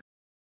 J-Dubs.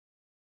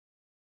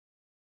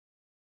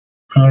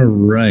 All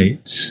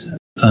right.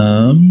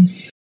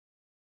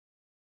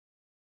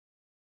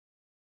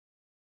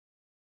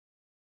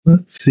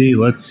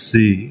 Let's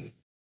see.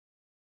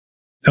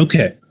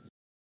 Okay.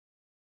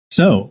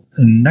 So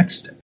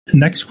next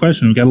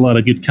question. We've got a lot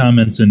of good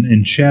comments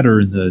and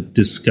chatter in the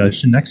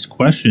discussion. Next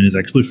question is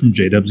actually from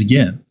J-Dubs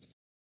again.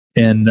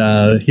 And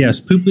he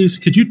asked, Publius,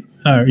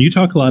 you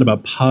talk a lot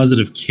about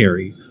positive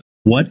carry.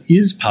 What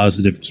is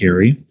positive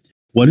carry?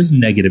 What is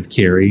negative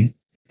carry?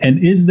 And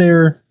is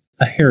there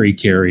a hairy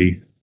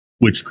carry,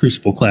 which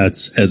Crucible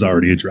Clats has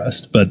already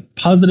addressed? But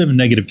positive and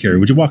negative carry,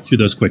 would you walk through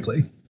those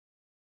quickly?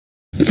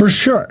 For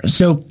sure.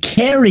 So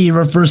carry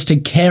refers to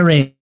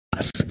carrying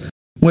cost,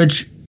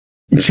 which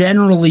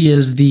generally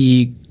is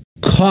the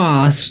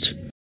cost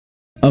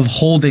of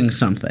holding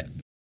something.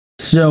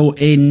 So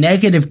a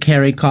negative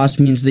carry cost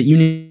means that you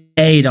need to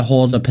pay to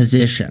hold a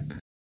position,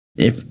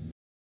 if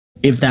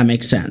that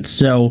makes sense.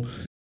 So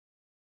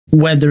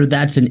whether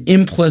that's an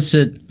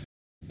implicit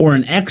or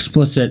an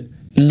explicit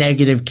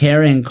negative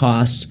carrying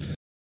cost,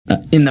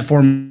 in the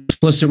form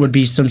explicit would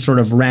be some sort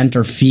of rent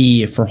or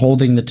fee for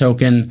holding the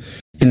token.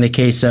 In the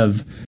case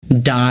of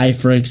DAI,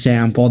 for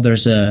example,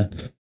 there's a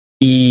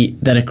fee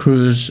that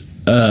accrues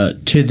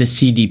to the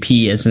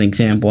CDP as an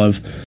example of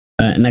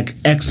an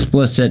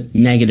explicit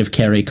negative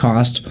carry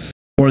cost,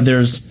 or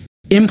there's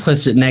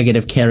implicit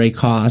negative carry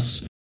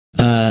costs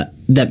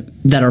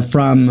that are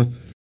from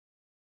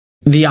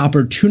the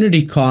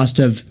opportunity cost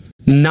of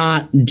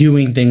not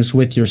doing things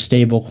with your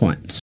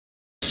stablecoins.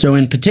 So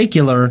in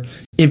particular,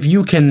 if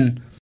you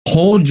can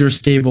hold your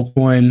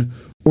stablecoin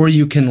or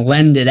you can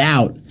lend it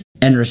out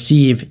and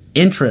receive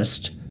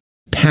interest,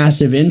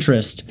 passive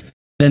interest,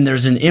 then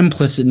there's an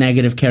implicit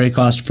negative carry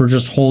cost for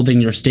just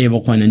holding your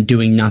stablecoin and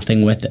doing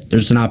nothing with it.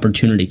 There's an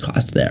opportunity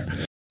cost there.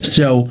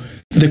 So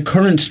the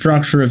current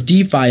structure of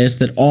DeFi is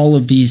that all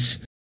of these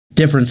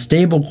different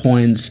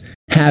stablecoins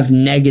have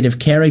negative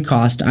carry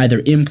cost,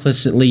 either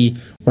implicitly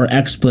or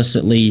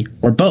explicitly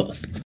or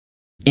both.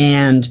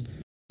 And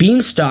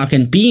Beanstalk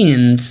and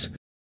Beans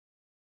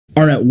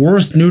are at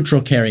worst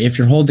neutral carry. If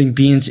you're holding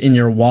Beans in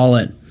your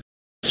wallet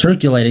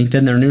circulating,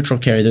 then they're neutral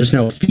carry. There's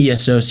no fee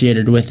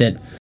associated with it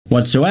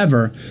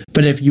whatsoever.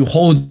 But if you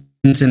hold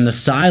Beans in the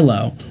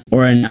silo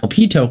or in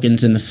LP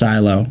tokens in the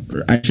silo,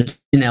 or actually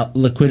in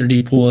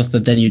liquidity pools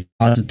that then you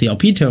deposit the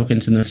LP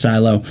tokens in the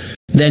silo,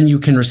 then you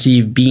can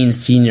receive Beans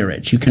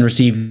seniorage. You can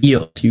receive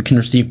yield. You can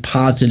receive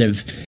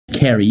positive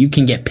carry. You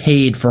can get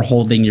paid for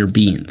holding your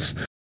Beans.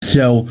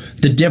 So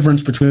the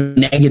difference between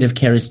negative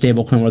carry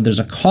stablecoin, where there's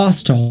a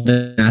cost to hold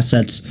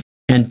assets,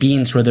 and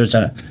Beans, where there's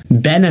a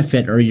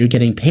benefit or you're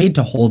getting paid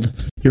to hold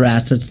your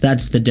assets,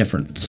 that's the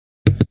difference.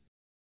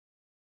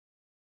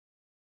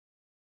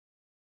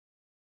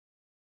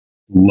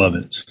 Love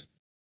it.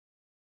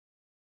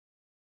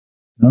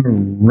 All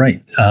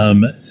right.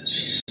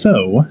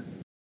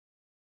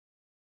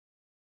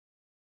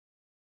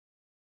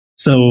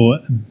 So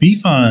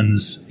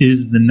BFonds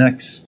is the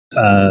next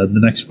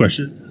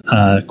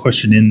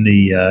question in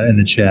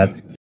the chat,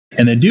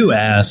 and they do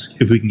ask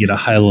if we can get a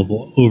high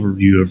level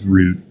overview of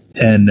Root.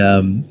 And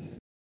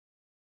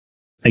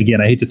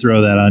again, I hate to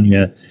throw that on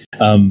you.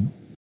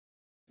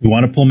 You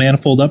want to pull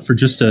Manifold up for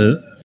just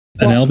an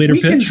elevator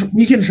pitch?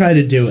 We can try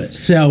to do it.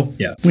 So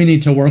yeah, we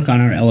need to work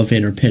on our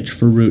elevator pitch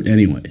for Root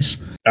anyways.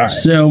 All right.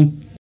 So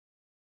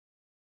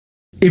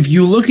if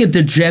you look at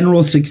the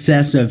general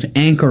success of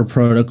Anchor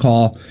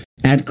Protocol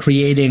at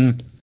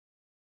creating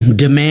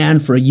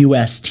demand for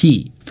UST,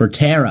 for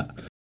Terra,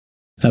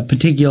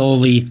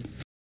 particularly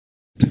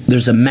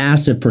there's a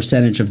massive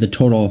percentage of the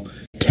total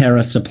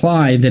Terra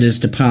supply that is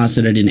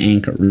deposited in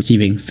Anchor,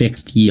 receiving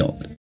fixed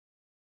yield.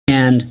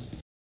 And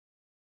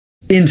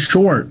in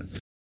short,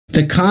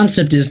 the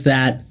concept is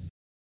that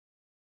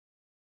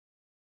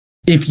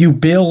if you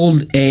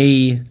build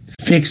a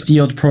fixed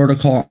yield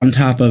protocol on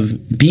top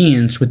of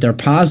Beans with their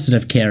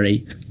positive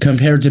carry,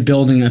 compared to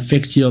building a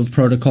fixed yield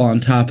protocol on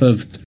top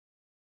of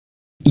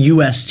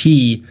UST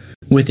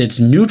with its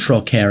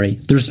neutral carry,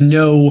 there's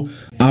no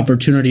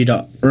opportunity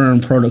to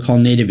earn protocol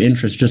native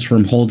interest just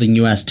from holding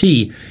UST.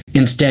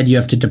 Instead, you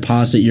have to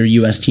deposit your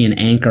UST in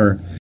Anchor,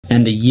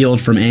 and the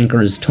yield from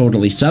Anchor is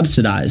totally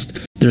subsidized.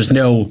 There's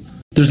no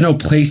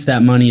place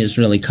that money is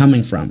really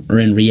coming from, or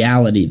in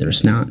reality,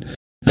 there's not.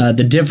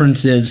 The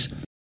difference is,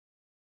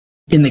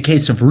 in the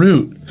case of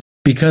Root,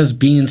 because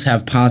Beans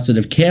have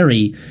positive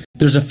carry,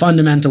 there's a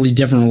fundamentally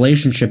different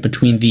relationship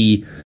between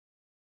the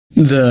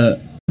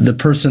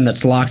person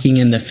that's locking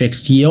in the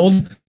fixed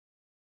yield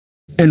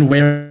and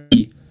where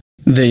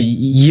the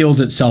yield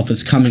itself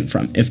is coming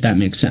from, if that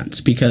makes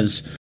sense.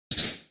 Because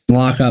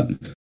lock up,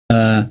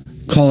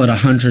 call it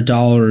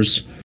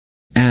 $100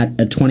 at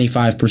a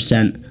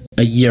 25%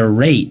 a year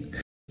rate,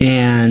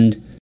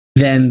 and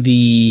then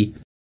the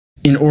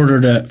in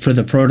order for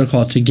the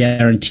protocol to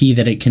guarantee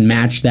that it can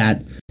match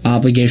that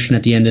obligation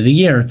at the end of the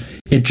year,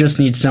 it just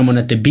needs someone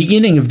at the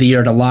beginning of the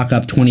year to lock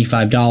up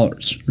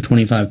 $25 or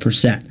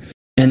 25%.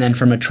 And then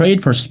from a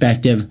trade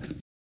perspective,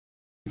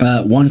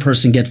 one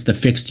person gets the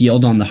fixed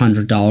yield on the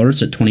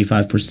 $100 at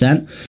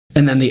 25%,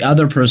 and then the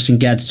other person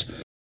gets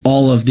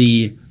all of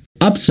the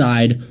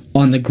upside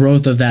on the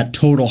growth of that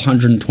total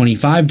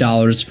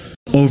 $125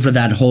 over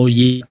that whole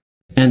year.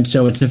 And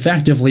so it's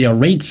effectively a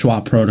rate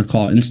swap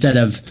protocol. Instead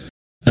of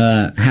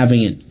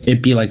having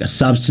it be like a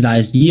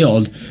subsidized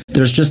yield,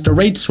 there's just a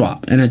rate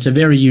swap. And it's a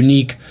very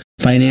unique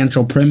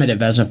financial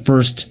primitive as a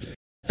first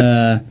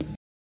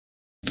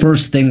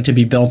thing to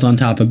be built on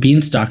top of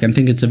Beanstalk. I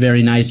think it's a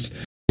very nice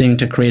thing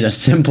to create a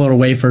simpler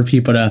way for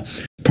people to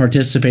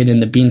participate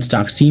in the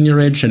Beanstalk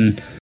Seniorage,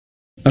 and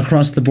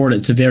across the board,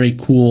 it's a very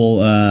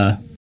cool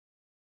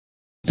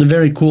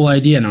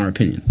idea in our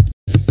opinion.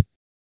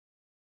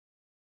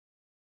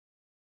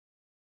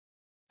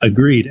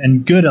 Agreed,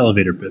 and good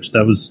elevator pitch.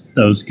 That was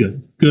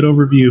good. Good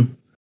overview.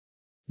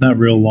 Not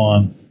real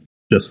long,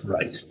 just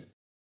right.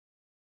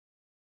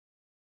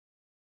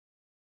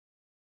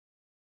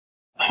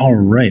 All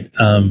right.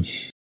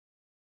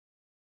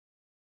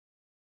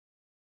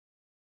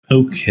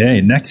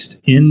 Okay, next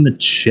in the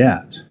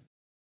chat,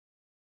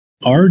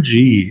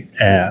 RG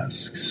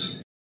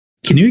asks,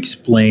 can you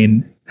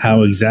explain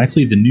how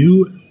exactly the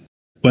new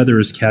weather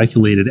is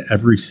calculated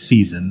every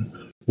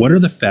season? What are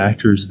the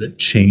factors that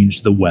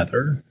change the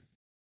weather?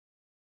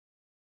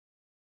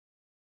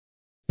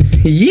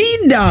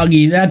 Yee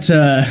doggy, that's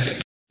a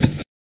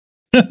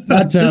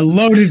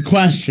loaded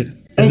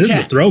question. Okay. This is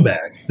a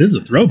throwback. This is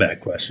a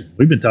throwback question.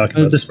 We've been talking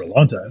about this for a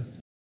long time.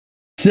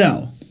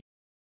 So,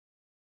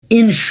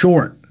 in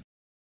short,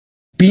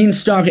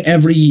 Beanstalk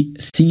every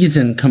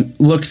season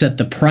looks at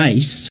the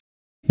price,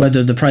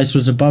 whether the price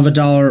was above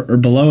 $1 or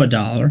below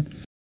 $1,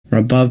 or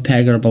above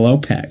peg or below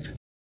peg.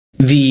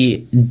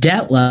 The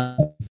debt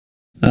level,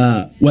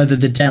 whether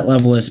the debt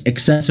level is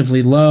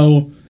excessively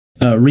low,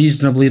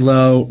 reasonably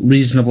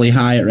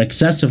high, or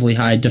excessively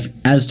high,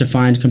 as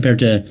defined compared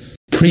to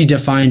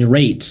predefined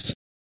rates.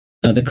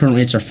 The current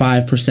rates are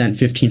 5%,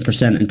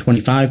 15%, and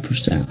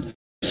 25%.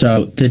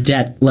 So the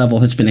debt level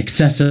has been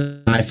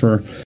excessively high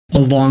for a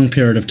long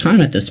period of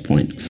time at this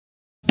point.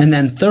 And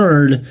then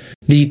third,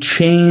 the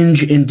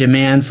change in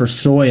demand for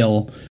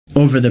soil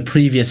over the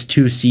previous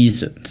 2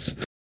 seasons.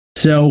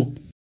 So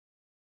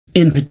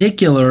in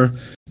particular,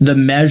 the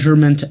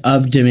measurement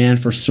of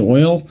demand for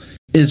soil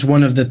is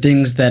one of the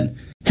things that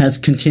has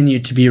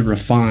continued to be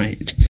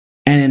refined.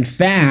 And in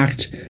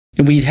fact,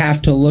 we'd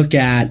have to look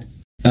at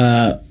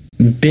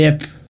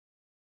BIP.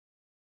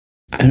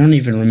 I don't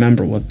even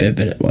remember what BIP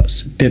it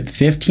was. BIP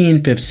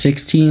 15, BIP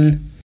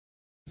 16.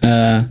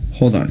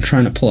 Hold on, I'm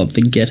trying to pull up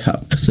the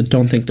GitHub because I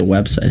don't think the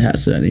website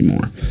has it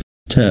anymore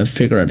to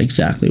figure out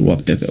exactly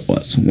what BIP it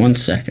was. 1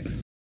 second.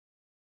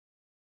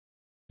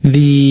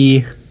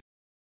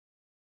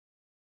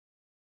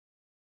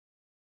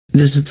 This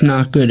is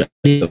not good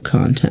audio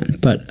content,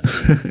 but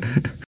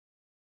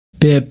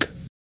BIP.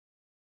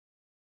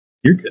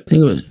 You're good. I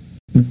think it was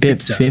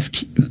BIP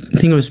 15. I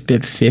think it was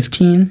BIP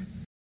 15.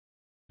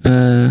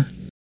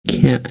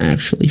 Can't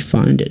actually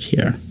find it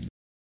here.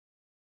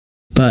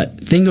 But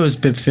I think it was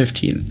BIP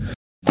 15.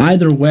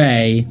 Either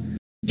way,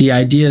 the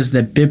idea is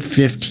that BIP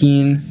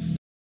 15...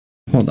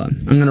 Hold on.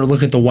 I'm going to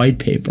look at the white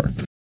paper.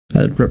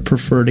 I'd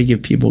prefer to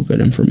give people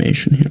good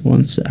information here.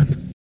 1 sec.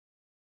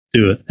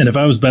 Do it. And if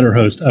I was better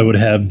host, I would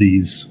have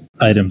these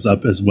items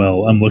up as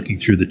well. I'm looking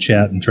through the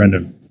chat and trying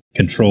to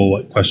control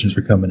what questions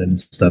are coming in and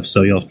stuff.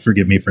 So you'll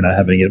forgive me for not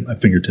having it at my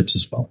fingertips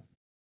as well.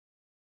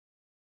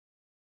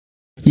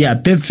 Yeah,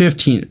 BIP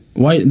 15.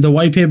 The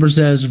white paper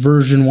says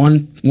version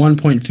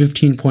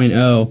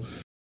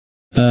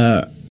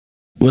 1.15.0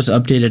 was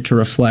updated to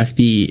reflect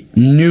the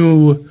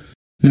new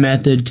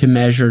method to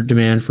measure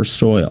demand for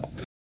soil,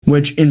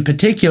 which in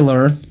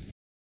particular,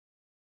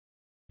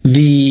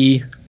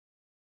 the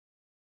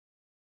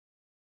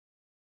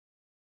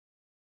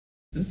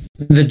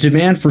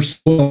demand for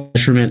soil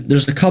measurement,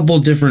 there's a couple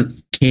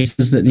different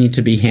cases that need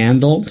to be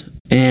handled,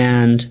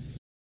 and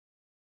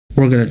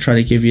we're going to try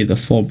to give you the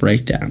full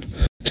breakdown.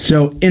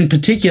 So, in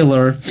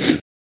particular,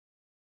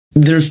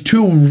 there's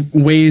 2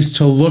 ways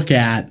to look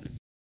at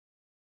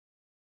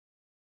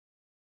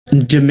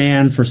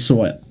demand for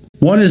soil.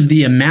 One is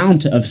the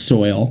amount of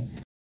soil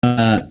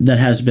that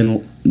has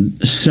been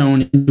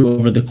sown into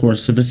over the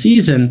course of a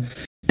season,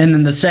 and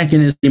then the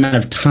second is the amount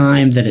of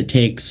time that it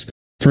takes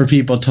for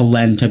people to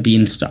lend to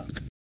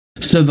Beanstalk.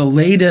 So the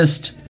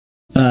latest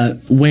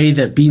way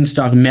that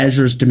Beanstalk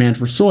measures demand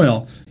for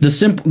soil,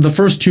 the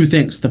first 2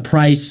 things, the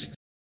price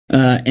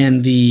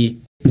and the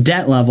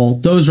debt level,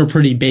 those are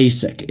pretty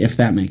basic, if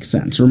that makes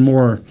sense, or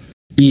more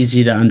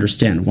easy to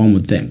understand, one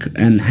would think.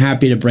 And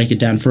happy to break it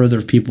down further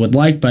if people would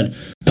like, but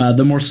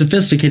the more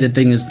sophisticated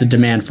thing is the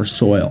demand for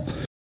soil,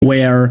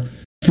 where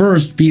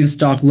first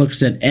Beanstalk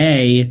looks at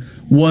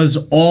was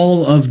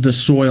all of the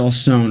soil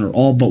sown, or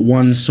all but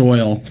one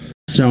soil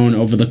sown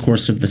over the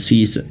course of the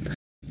season.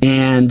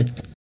 And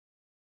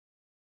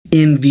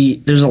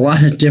there's a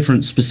lot of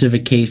different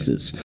specific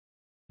cases.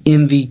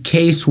 In the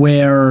case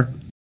where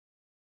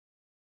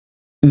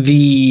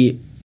the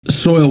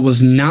soil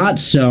was not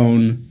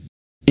sown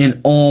in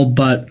all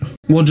but,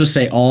 we'll just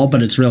say all,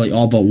 but it's really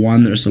all but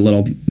one. There's a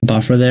little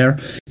buffer there.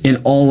 In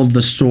all of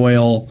the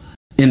soil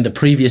in the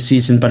previous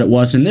season, but it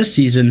was in this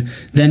season,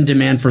 then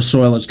demand for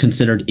soil is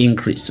considered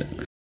increasing.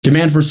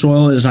 Demand for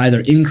soil is either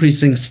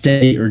increasing,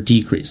 steady, or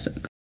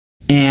decreasing.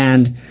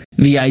 And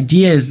the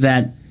idea is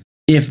that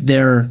if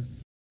there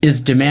is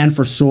demand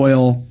for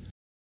soil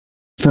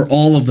for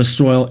all of the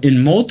soil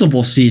in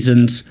multiple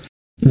seasons,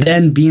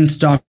 then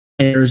Beanstalk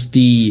measures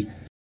the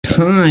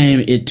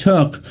time it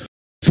took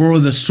for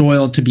the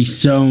soil to be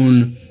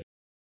sown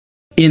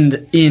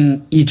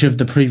in each of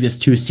the previous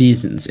 2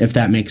 seasons, if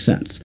that makes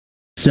sense.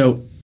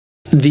 So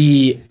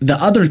the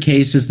other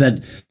case is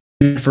that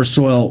for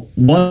soil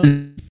was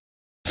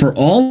for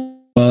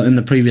all in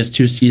the previous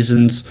 2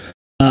 seasons,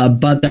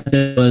 but that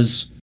there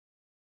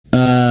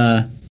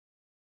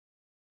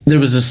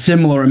was a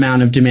similar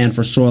amount of demand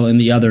for soil in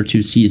the other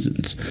 2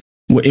 seasons,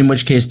 in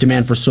which case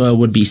demand for soil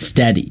would be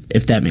steady,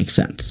 if that makes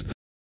sense.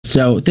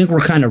 So I think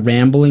we're kind of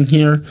rambling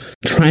here,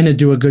 trying to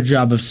do a good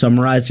job of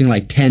summarizing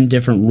like 10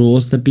 different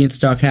rules that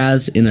Beanstalk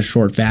has in a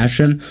short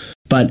fashion,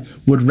 but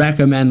would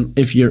recommend,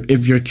 if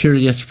you're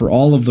curious for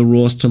all of the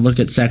rules, to look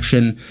at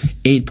section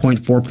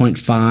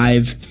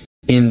 8.4.5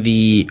 in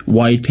the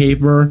white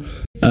paper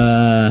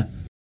that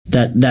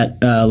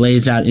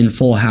lays out in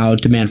full how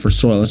demand for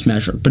soil is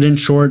measured. But in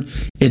short,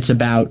 it's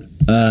about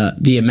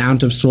the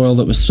amount of soil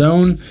that was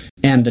sown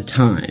and the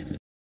time.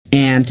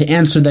 And to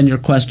answer then your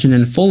question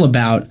in full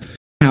about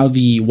how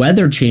the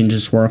weather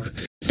changes work,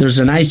 there's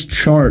a nice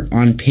chart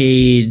on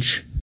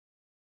page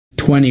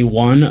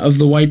 21 of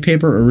the white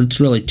paper, or it's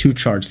really 2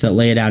 charts that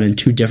lay it out in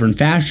 2 different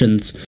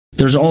fashions.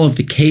 There's all of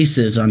the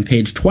cases on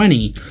page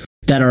 20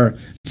 that are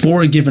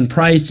for a given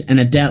price and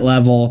a debt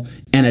level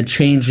and a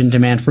change in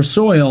demand for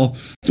soil.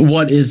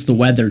 What is the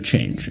weather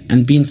change?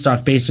 And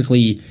Beanstalk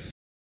basically,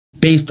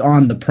 based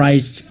on the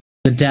price,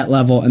 the debt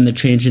level, and the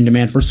change in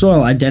demand for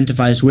soil,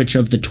 identifies which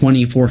of the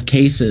 24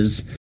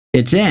 cases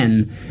it's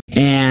in,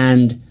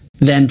 and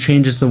then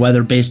changes the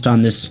weather based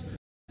on this,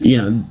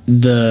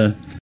 the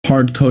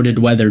hard-coded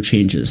weather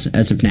changes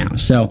as of now.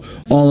 So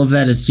all of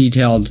that is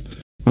detailed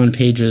on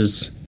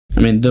pages. I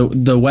mean,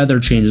 the weather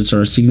changes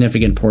are a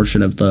significant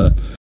portion of the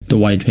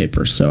white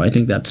paper. So I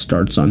think that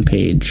starts on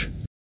page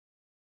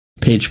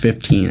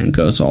 15 and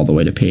goes all the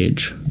way to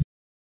page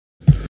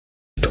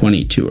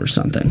 22 or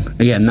something.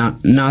 Again,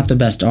 not the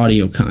best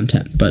audio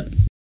content, but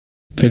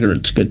figure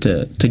it's good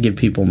to give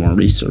people more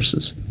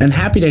resources. And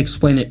happy to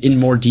explain it in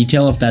more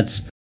detail if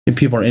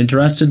people are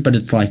interested, but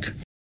it's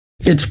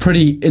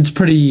pretty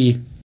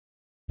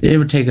it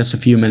would take us a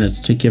few minutes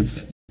to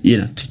give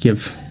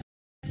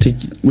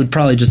we'd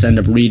probably just end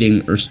up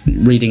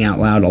reading out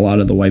loud a lot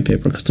of the white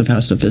paper because of how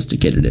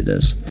sophisticated it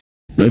is.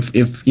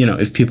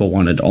 If people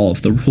wanted all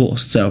of the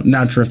rules. So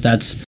not sure if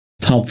that's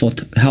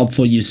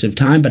helpful use of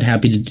time, but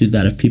happy to do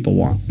that if people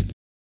want.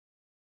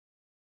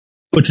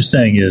 What you're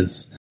saying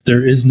is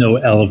there is no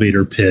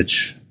elevator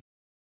pitch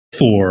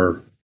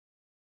for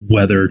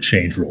weather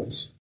change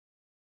rules.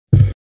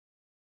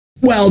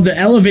 Well, the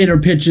elevator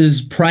pitch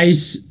is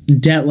price,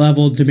 debt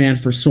level,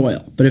 demand for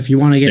soil. But if you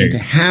want to get into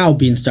how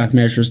Beanstalk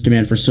measures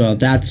demand for soil,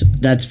 that's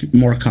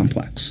more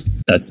complex.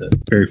 That's it.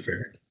 Very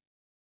fair.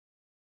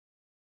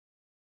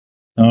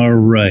 All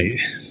right.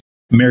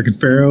 American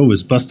Pharaoh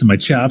was busting my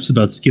chops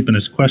about skipping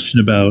his question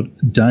about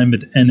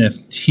diamond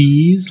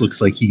NFTs.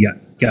 Looks like he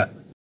got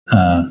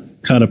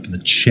caught up in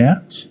the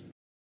chat.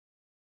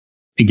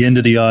 Again,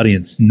 to the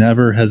audience,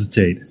 never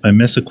hesitate. If I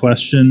miss a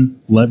question,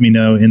 let me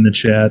know in the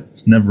chat.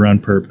 It's never on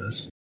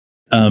purpose.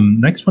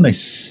 Next one I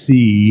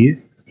see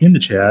in the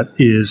chat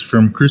is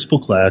from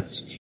Crucible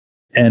Klatz,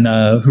 and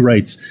who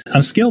writes, on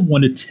a scale of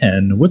 1 to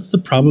 10, what's the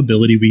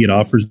probability we get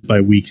offers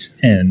by week's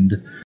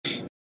end?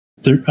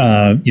 For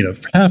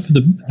half of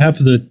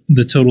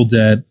the total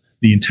debt,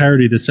 the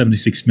entirety of the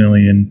 $76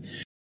 million,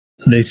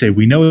 they say,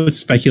 we know it's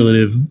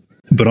speculative,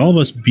 but all of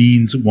us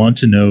beans want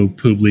to know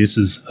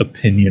Publius's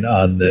opinion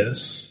on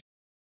this.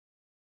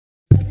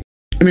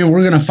 I mean, we're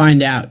going to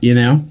find out,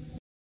 We're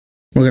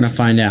going to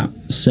find out.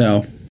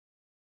 So,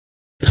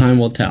 time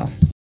will tell.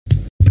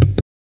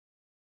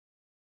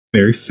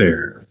 Very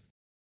fair.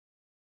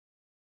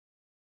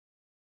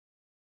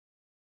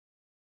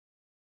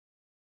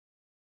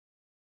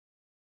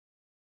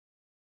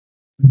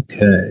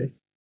 Okay.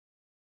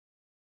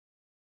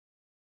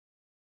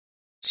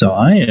 So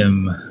I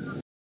am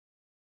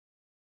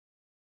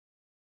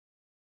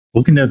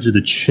looking down through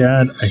the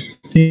chat. I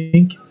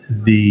think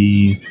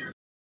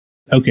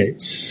okay,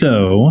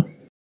 so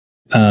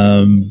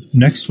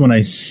next one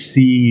I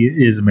see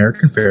is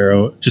American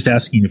Pharaoh, just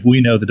asking if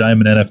we know the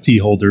diamond NFT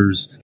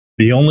holders.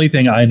 The only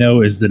thing I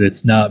know is that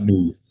it's not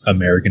me,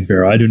 American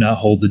Pharaoh. I do not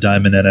hold the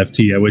diamond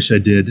NFT. I wish I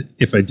did.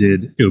 If I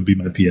did, it would be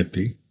my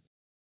PFP.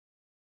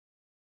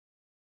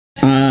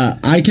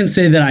 I can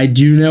say that I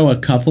do know a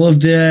couple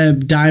of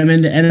the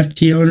diamond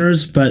NFT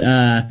owners, but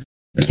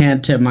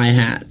can't tip my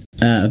hat.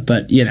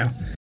 But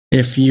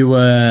if you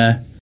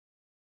want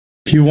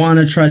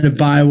to try to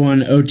buy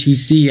one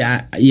OTC,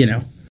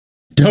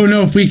 don't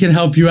know if we can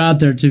help you out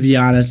there. To be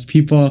honest,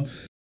 people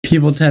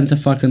tend to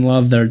fucking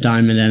love their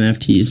diamond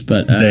NFTs,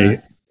 but they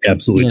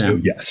absolutely do.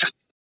 Yes.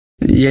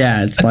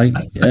 Yeah, it's like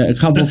a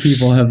couple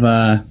people have.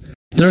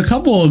 There are a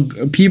couple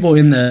of people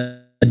in the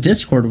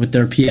Discord with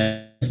their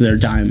PS, their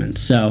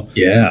diamonds. So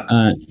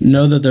yeah,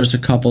 know that there's a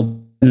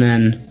couple, and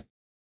then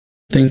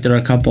think there are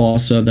a couple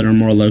also that are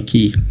more low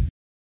key.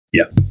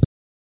 Yeah.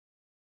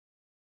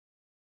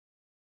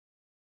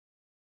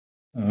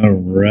 All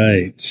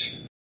right.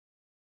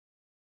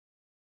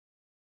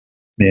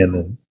 Man,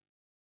 the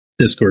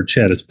Discord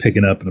chat is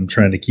picking up, and I'm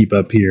trying to keep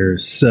up here.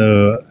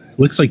 So it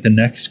looks like the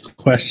next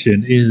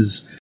question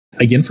is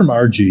again from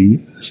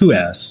RG, who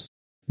asks,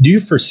 do you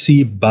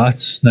foresee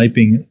bots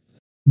sniping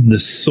the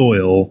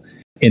soil,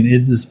 and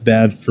is this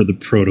bad for the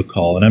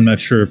protocol? And I'm not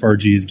sure if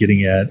RG is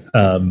getting at,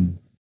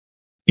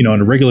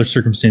 under regular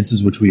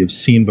circumstances, which we have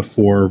seen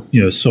before,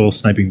 soil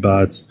sniping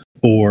bots,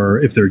 or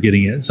if they're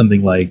getting at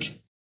something like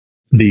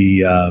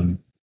the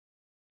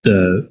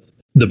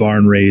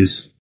barn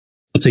raise.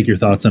 I'll take your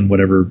thoughts on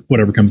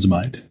whatever comes to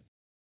mind.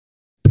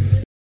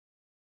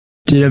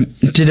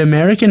 Did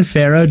American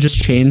Pharaoh just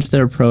change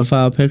their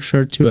profile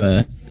picture to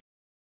a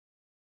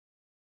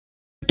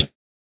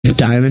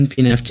diamond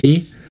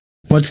NFT?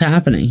 What's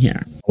happening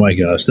here? Oh my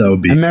gosh, that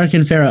would be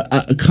American Pharaoh.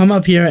 Come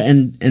up here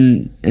and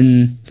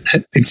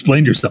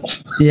explain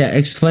yourself. Yeah,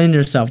 explain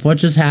yourself. What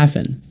just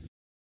happened?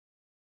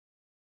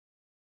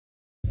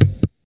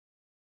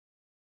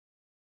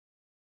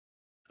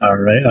 All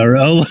right.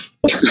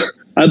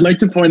 I'd like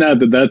to point out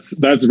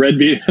that's Red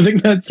Bean. I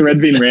think that's Red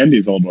Bean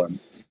Randy's old one.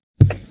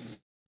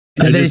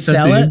 Did they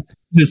sell it?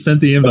 Just sent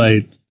the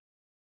invite.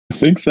 I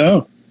think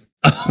so.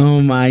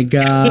 Oh my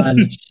god.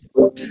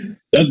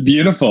 That's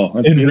beautiful.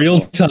 That's in beautiful. real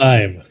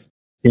time.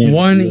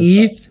 One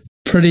ETH?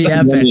 Pretty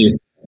epic.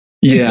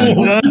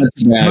 Yeah.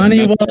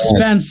 Money well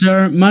spent,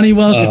 sir. Money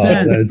well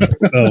spent. That's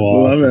so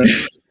awesome. Love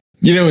it.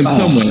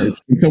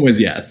 In some ways,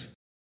 yes.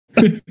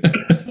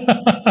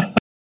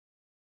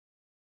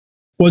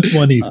 What's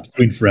one ETH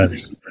between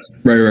friends?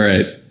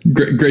 Right.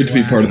 Great to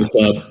be part of the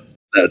club.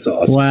 That's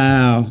awesome.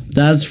 Wow.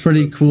 That's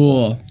pretty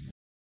cool.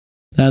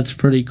 That's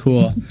pretty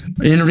cool.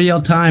 In real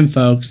time,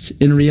 folks.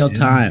 In real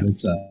time.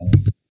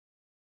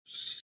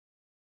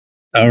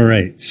 All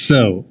right.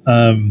 So,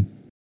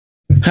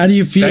 how do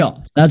you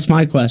feel? That's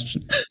my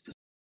question.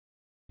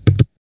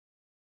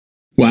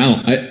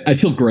 Wow. I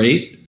feel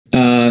great.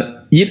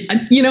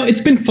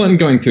 It's been fun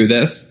going through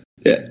this.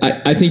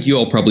 I think you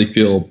all probably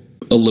feel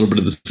a little bit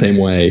of the same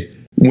way.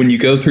 When you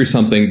go through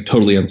something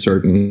totally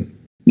uncertain,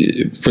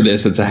 for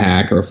this, it's a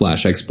hack or a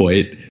flash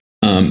exploit.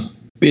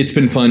 It's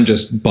been fun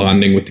just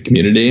bonding with the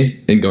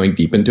community and going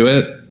deep into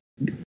it.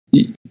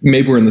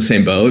 Maybe we're in the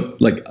same boat.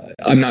 Like,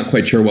 I'm not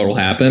quite sure what will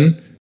happen,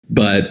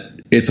 but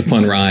it's a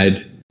fun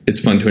ride.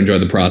 It's fun to enjoy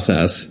the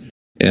process.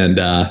 And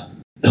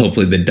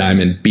hopefully the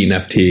Diamond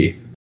BNFT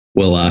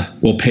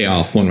will pay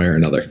off one way or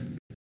another.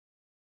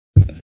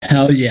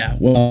 Hell yeah.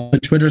 Well, the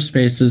Twitter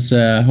Spaces,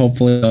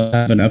 hopefully they'll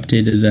have an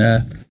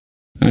updated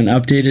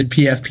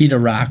PFP to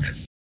rock.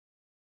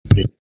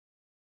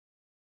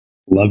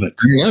 Love it.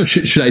 I don't know.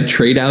 Should I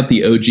trade out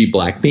the OG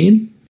Black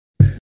Bean?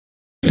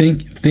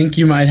 Think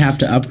you might have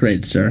to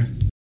upgrade, sir.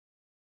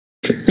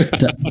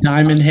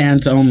 Diamond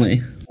hands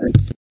only.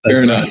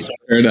 Fair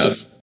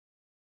enough.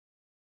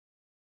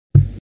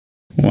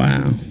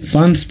 Wow.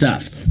 Fun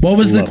stuff. What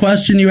was the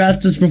question you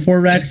asked us before,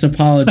 Rex?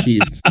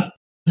 Apologies.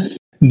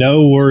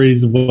 No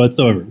worries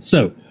whatsoever.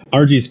 So,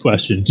 RG's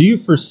question, do you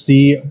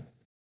foresee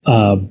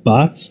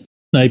bots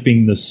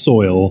sniping the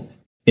soil,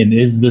 and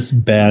is this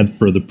bad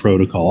for the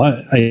protocol?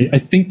 I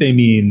think they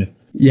mean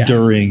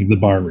during the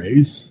barn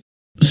raise.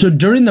 So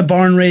during the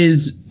barn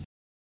raise,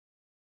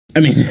 I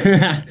mean,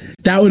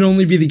 that would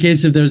only be the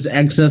case if there's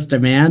excess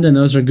demand, and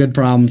those are good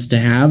problems to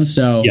have.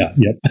 So,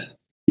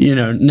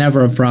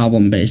 never a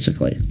problem,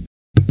 basically.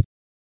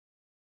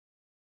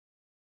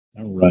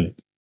 All right.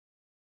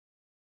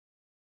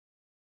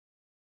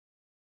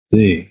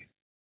 See.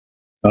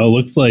 Oh,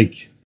 looks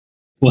like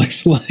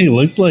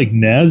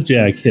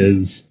Nasdaq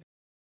has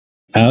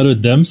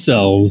outed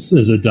themselves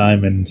as a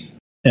diamond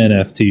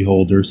NFT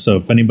holder. So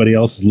if anybody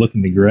else is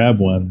looking to grab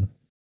one,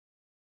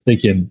 they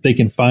can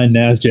find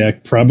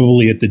Nasdaq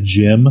probably at the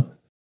gym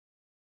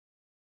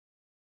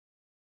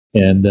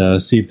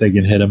and see if they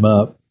can hit him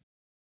up.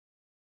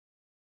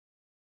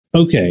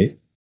 Okay.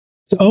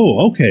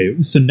 Okay.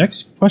 So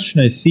next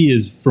question I see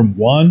is from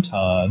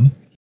Wonton,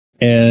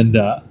 and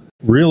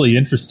really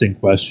interesting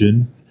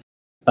question.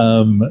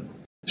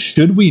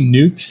 Should we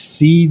nuke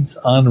seeds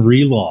on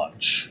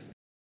relaunch?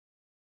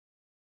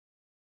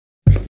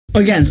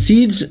 Again,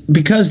 seeds,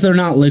 because they're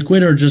not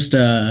liquid, are just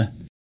a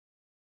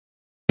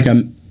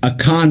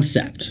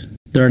concept.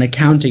 They're an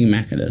accounting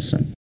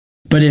mechanism.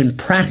 But in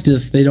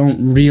practice, they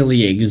don't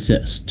really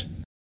exist.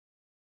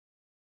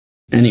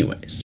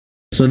 Anyways.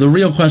 So the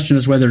real question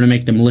is whether to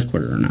make them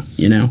liquid or not,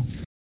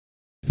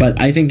 But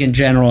I think in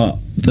general,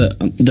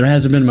 there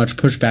hasn't been much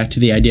pushback to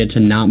the idea to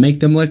not make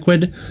them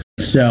liquid.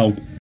 So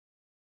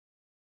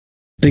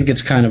think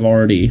it's kind of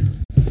already,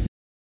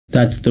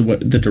 that's the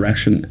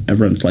direction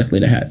everyone's likely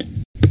to head.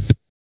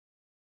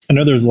 I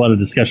know there's a lot of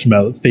discussion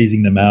about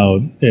phasing them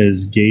out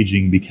as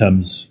gauging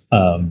becomes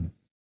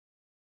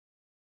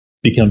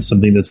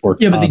something that's more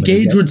common. Yeah, but the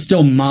gauge would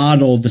still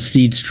model the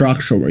seed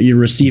structure where you're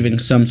receiving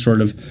some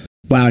sort of,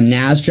 wow,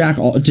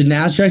 NASDAQ, did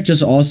NASDAQ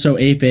just also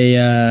ape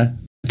a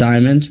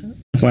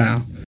diamond?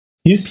 Wow.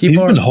 He's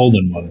been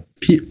holding one.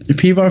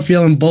 People are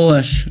feeling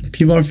bullish.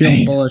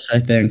 Bullish, I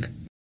think.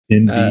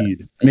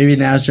 Indeed. Maybe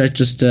NASDAQ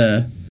just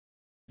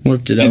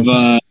whipped it up.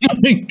 Oh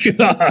my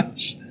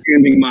gosh.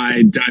 Handing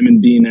my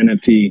Diamond Bean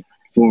NFT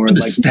for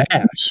the like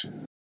stash.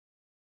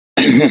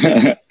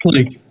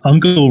 Like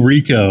Uncle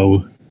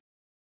Rico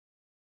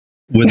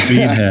with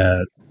Bean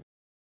hat.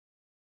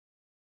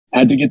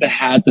 Had to get the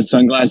hat, the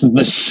sunglasses,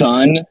 the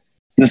sun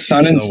and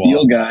so steel,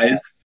 awesome.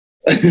 guys.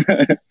 This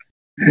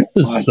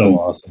is so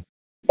awesome.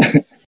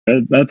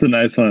 That's a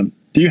nice one.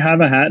 Do you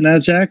have a hat,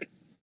 Nasjack?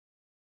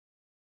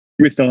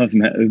 We still have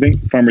some hats. I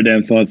think Farmer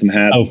Dan still has some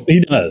hats. Oh,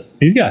 he does.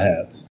 He's got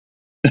hats.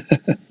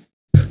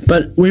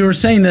 But we were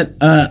saying that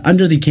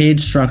under the cage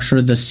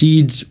structure, the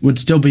seeds would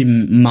still be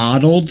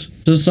modeled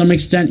to some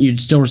extent. You'd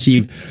still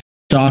receive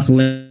stock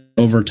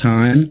over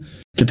time,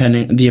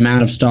 depending the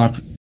amount of stock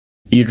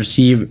you'd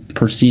receive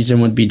per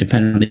season would be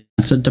dependent on the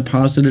asset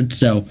deposited.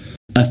 So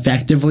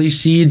effectively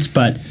seeds,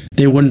 but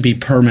they wouldn't be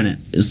permanent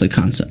is the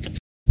concept.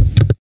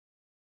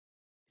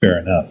 Fair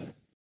enough.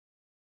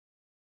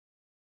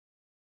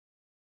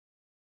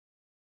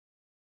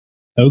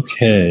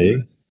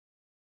 Okay.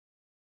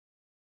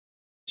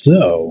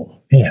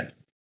 So, man,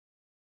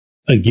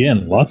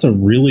 again, lots of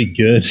really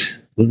good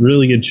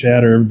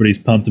chatter. Everybody's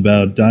pumped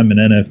about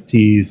Diamond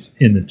NFTs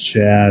in the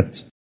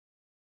chat.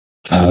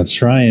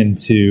 Trying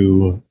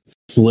to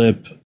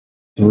flip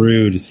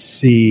through to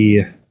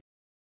see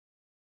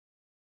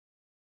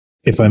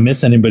if I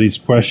miss anybody's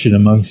question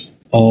amongst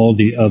all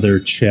the other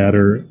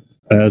chatter.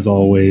 As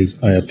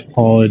always, I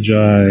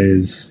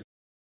apologize.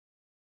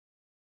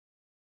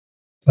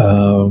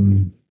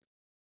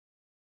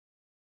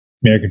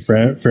 American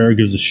Farrah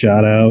gives a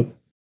shout out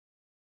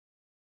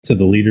to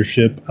the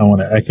leadership. I want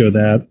to echo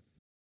that.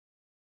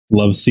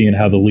 Love seeing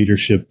how the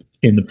leadership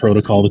in the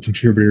protocol, the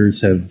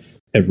contributors have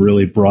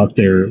really brought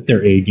their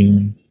A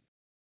game.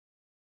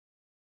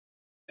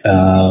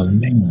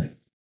 Man.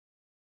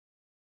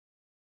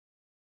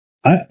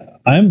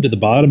 I'm to the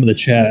bottom of the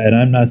chat and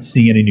I'm not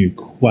seeing any new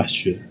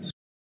questions.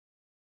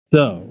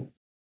 So,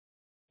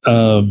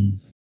 want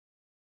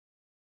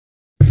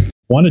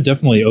to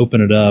definitely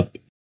open it up.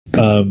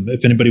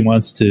 If anybody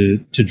wants to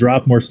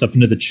drop more stuff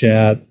into the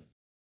chat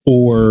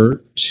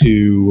or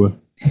to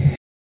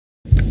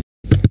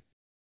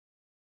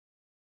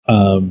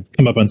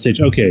come up on stage.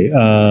 Okay.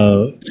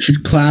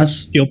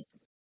 Class. Go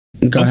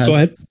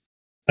ahead.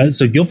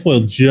 So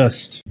Guilfoyle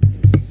just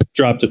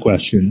dropped a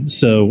question.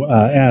 So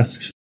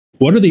asks,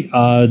 what are the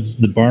odds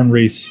the barn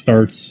race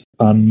starts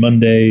on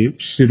Monday?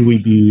 Should we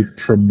be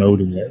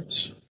promoting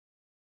it?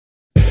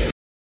 I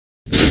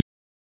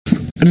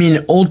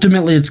mean,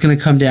 ultimately, it's going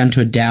to come down to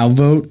a DAO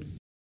vote,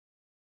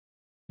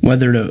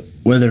 whether to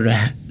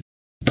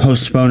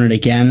postpone it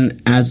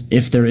again, as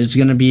if there is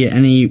going to be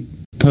any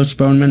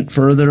postponement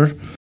further.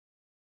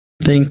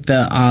 I think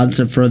the odds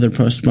of further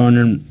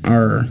postponement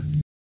are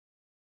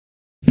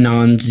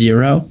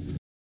non-zero.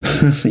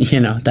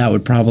 That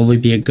would probably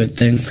be a good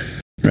thing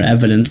for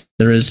evidence.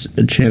 There is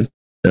a chance of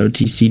the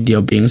OTC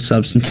deal being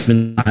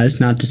substantivized.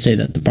 Not to say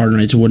that the barn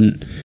race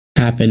wouldn't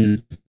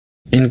happen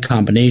in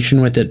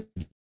combination with it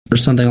or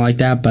something like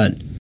that, but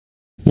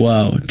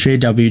whoa,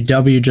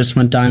 JWW just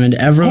went diamond.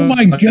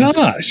 Everyone's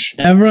gosh!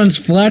 Everyone's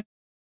flexing.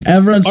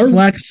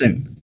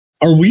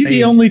 Are we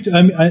the only?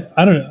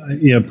 I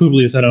don't know.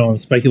 Publius, I don't want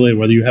to speculate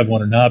whether you have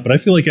one or not, but I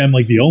feel like I'm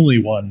like the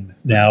only one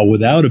now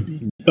without a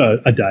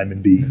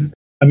diamond bean.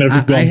 I mean,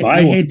 I've gone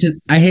by one.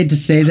 I hate to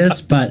say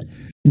this, but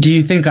do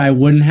you think I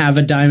wouldn't have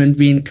a diamond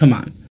bean? Come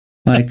on,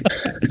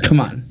 come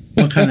on.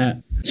 What kind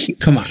of?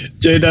 Come on,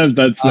 J-Dubs.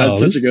 That's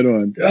such a good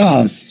one.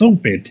 Oh, so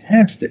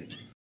fantastic.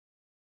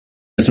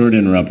 Sorry to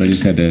interrupt. I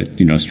just had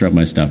to, strut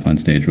my stuff on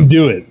stage.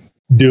 Do it.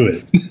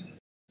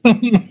 Oh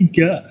my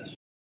gosh.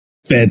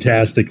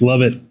 Fantastic.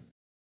 Love it.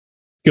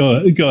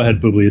 Go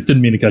ahead, Publius.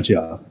 Didn't mean to cut you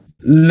off.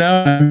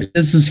 No,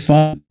 this is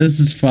fun.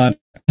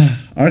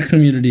 Our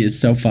community is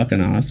so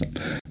fucking awesome.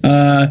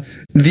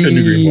 Couldn't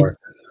agree more.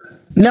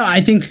 No,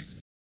 I think,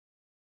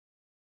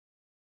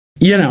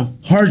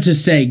 hard to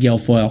say,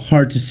 Guilfoyle.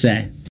 Hard to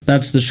say.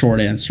 That's the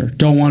short answer.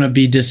 Don't want to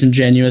be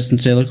disingenuous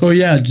and say, like, oh,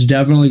 yeah, it's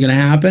definitely going to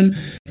happen.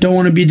 Don't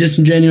want to be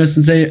disingenuous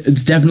and say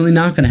it's definitely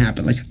not going to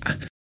happen. Like, at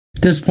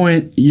this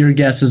point, your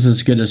guess is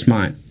as good as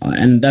mine.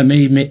 And that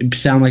may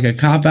sound like a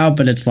cop-out,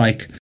 but it's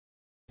like,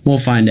 we'll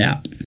find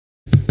out.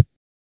 I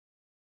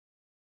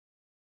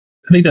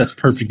think that's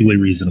perfectly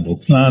reasonable.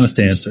 It's an honest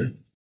answer.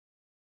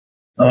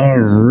 All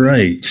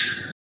right.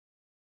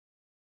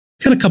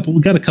 Got a couple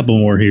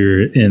more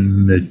here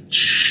in the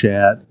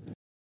chat.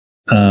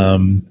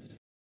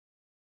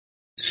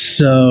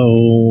 So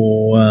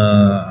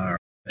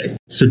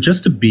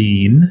just a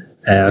bean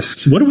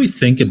asks, what do we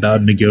think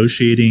about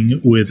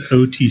negotiating with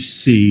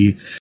OTC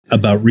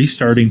about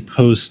restarting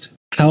post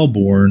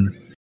Halborn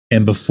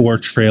and before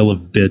Trail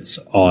of Bits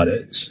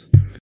audit?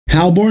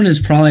 Halborn is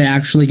probably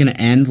actually going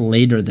to end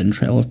later than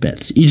Trail of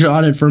Bits. Each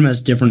audit firm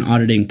has different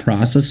auditing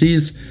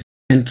processes,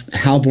 and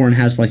Halborn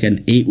has like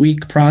an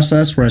 8-week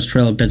process, whereas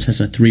Trail of Bits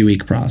has a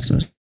 3-week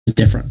process. It's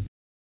different.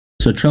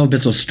 So Trail of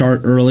Bits will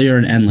start earlier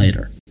and end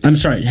later. I'm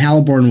sorry,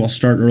 Halborn will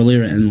start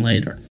earlier and end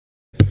later.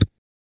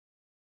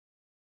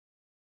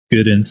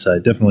 Good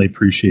insight. Definitely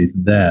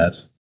appreciate that.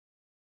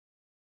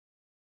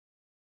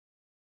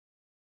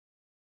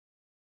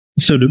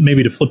 So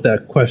maybe to flip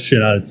that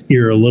question on its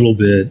ear a little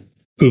bit,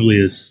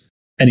 Publius,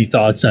 any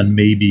thoughts on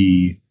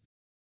maybe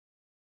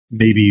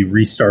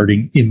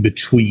restarting in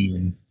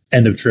between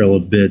end of Trail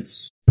of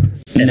Bits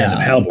and end of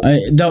Halborn?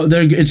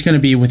 It's going to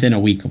be within a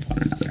week of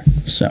one another.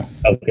 So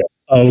okay.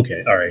 Oh,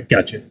 okay. All right.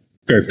 Gotcha.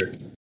 Very fair.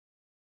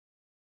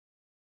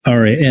 All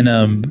right.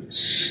 And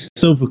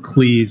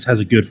Sophocles has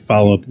a good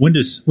follow-up. When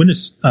does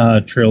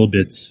Trail of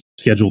Bits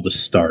scheduled to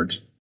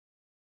start?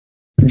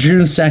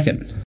 June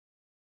 2nd.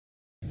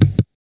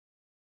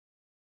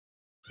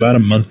 About a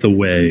month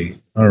away.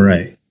 All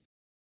right.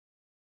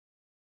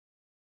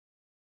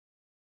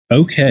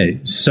 Okay.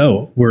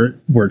 So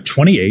we're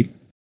 28.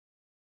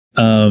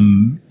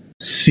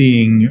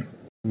 Seeing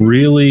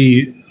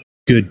really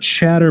good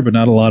chatter, but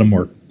not a lot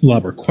more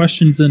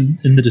questions in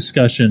the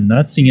discussion.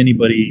 Not seeing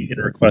anybody in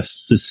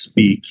requests to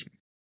speak.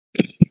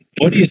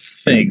 What do you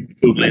think,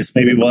 Publius?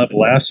 Maybe we'll have a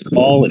last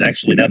call, and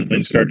actually now the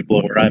winds start to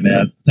blow where I'm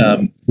at.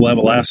 We'll have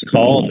a last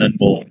call, and then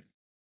we'll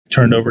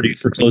turn it over to you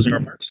for closing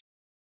remarks.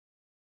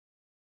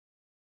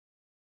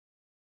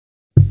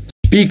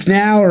 Speak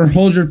now or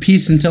hold your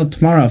peace until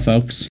tomorrow,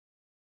 folks.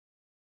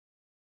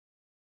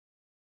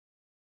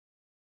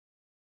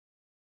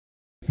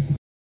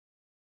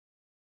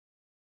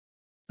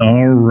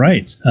 All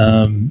right.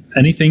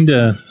 Anything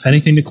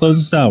to close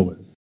us out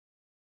with?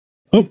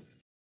 Oh,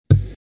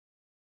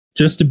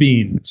 just a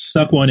bean.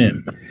 Stuck one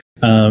in.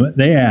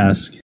 They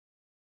ask,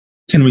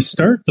 can we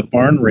start the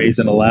barn raise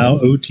and allow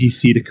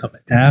OTC to come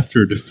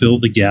after to fill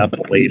the gap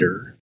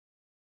later?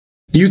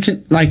 You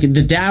can, like,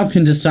 the DAO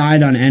can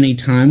decide on any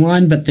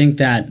timeline, but think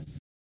that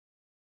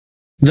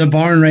the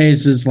barn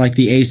raise is like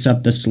the ace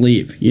up the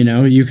sleeve. You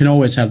know, you can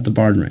always have the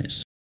barn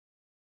raise.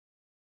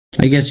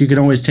 I guess you could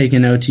always take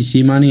in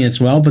OTC money as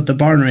well, but the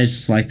barn raise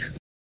is like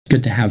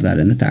good to have that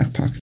in the back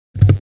pocket.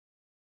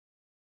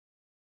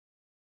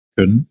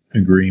 Couldn't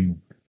agree more.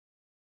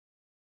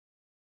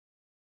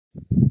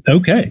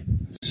 Okay,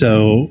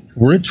 so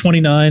we're at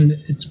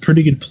 29. It's a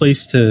pretty good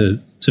place to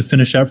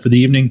finish out for the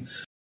evening.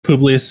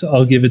 Publius,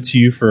 I'll give it to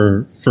you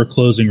for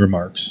closing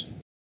remarks.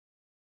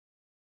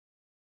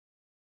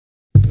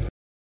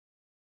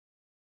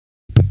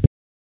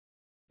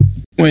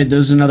 Wait,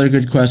 there's another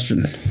good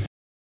question.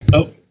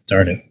 Oh,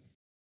 darn it.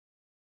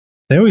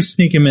 They always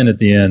sneak him in at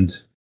the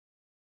end.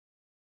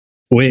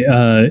 Wait,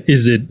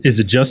 is it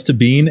just a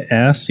bean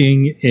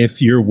asking if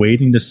you're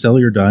waiting to sell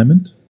your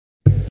diamond?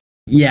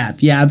 Yeah,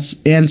 the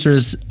answer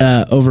is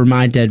over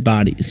my dead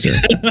body, sir.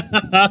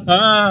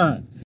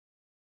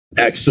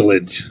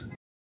 Excellent.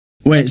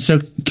 Wait, so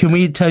can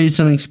we tell you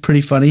something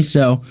pretty funny?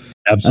 So,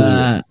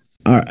 absolutely.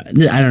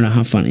 I don't know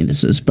how funny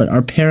this is, but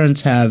my parents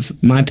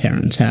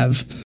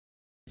have,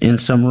 in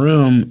some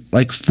room,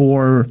 like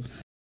 4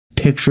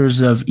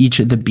 pictures of each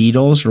of the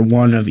Beatles, or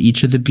one of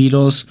each of the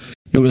Beatles.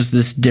 It was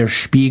this Der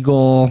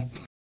Spiegel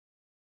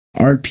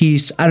art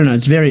piece. I don't know,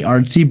 it's very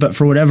artsy, but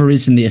for whatever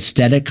reason, the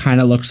aesthetic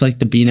kind of looks like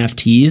the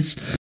BNFTs.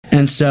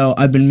 And so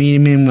I've been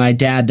meeting my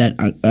dad that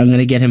I'm going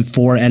to get him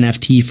 4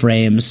 NFT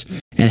frames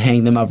and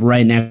hang them up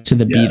right next to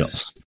the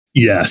Beatles.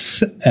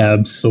 Yes,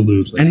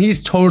 absolutely. And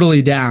he's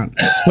totally down.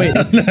 Wait,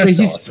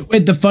 awesome.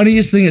 Wait, the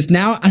funniest thing is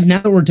now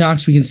that we're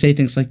docs, we can say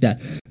things like that.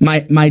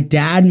 My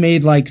dad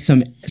made like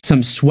some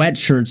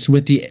sweatshirts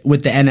with the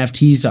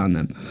NFTs on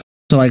them.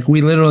 So like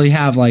we literally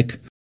have like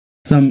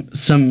some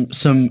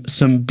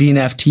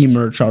BNFT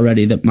merch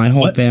already that my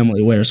whole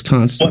family wears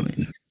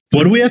constantly.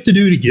 What do we have to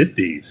do to get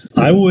these?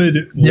 They're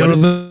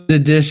limited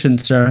edition,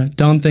 sir.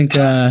 Don't think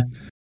they're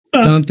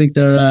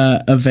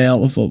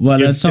available.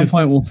 But at some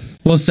point,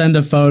 we'll send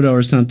a photo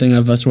or something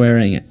of us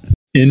wearing it.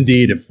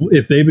 Indeed,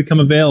 if they become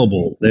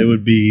available, they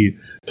would be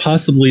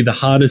possibly the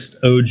hottest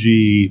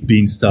OG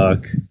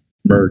Beanstalk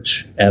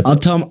merch ever.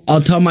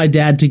 I'll tell my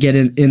dad to get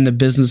in the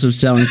business of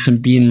selling some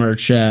bean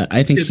merch.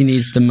 I think he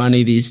needs the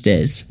money these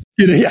days.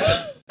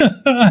 Yeah.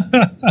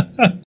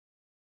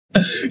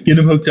 Get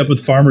him hooked up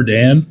with Farmer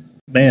Dan.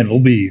 Man, we'll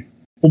be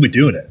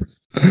doing it.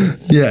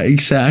 Yeah,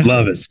 exactly.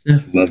 Love it.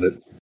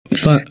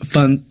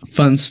 Fun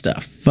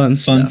stuff. Fun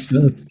stuff.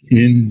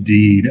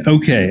 Indeed.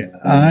 Okay,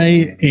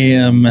 I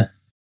am.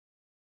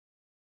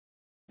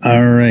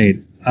 All right.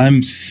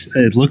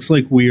 It looks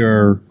like we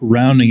are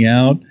rounding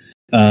out.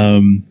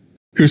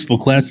 Crucible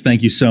Kletz,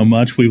 thank you so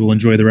much. We will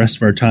enjoy the rest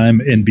of our time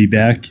and be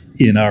back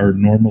in our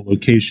normal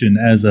location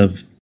as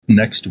of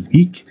next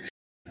week.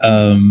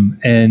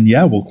 And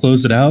yeah, we'll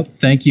close it out.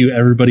 Thank you,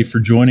 everybody, for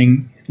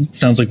joining it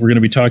sounds like we're going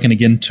to be talking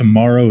again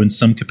tomorrow in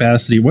some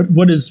capacity.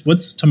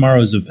 What's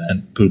tomorrow's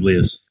event,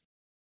 Publius?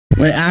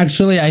 Wait,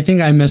 actually, I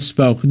think I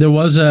misspoke. There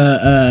was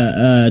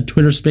a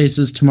Twitter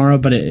Spaces tomorrow,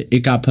 but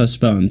it got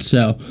postponed.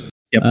 So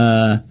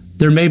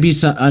there may be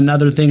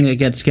another thing that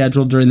gets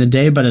scheduled during the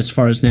day, but as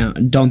far as now,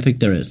 I don't think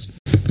there is.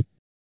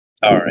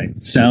 All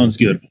right, sounds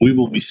good. We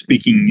will be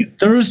speaking.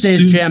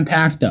 Thursday's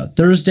jam-packed, though.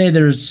 Thursday,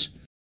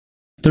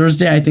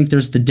 I think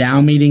there's the Dow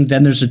meeting,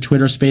 then there's a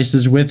Twitter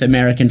Spaces with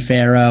American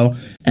Pharaoh,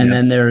 and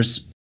then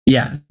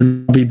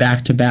we'll be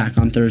back-to-back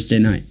on Thursday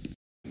night.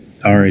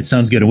 All right,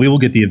 sounds good. And we will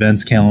get the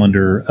events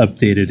calendar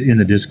updated in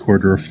the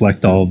Discord to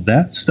reflect all of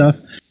that stuff.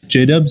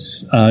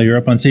 J-Dubs, you're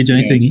up on stage.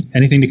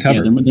 Anything to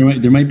cover? Yeah,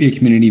 there might be a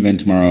community event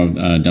tomorrow.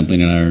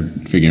 Dumpling and I are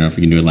figuring out if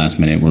we can do it last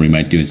minute, where we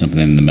might do something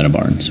in the Meta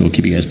Barn. So we'll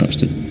keep you guys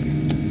posted.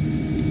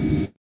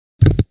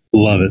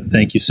 Love it.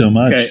 Thank you so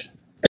much. Okay.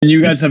 And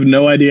you guys have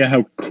no idea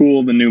how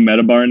cool the new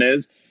Meta Barn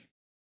is.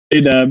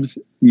 J-Dubs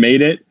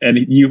made it,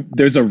 and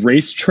there's a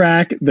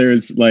racetrack.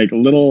 There's like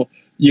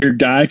your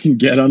guy can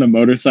get on a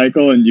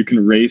motorcycle and you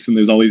can race, and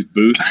there's all these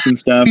boosts and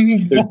stuff.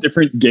 There's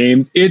different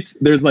games.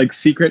 There's like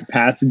secret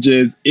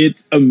passages.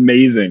 It's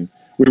amazing.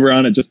 We were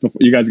on it just before.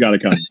 You guys got to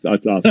come.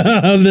 That's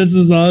awesome. This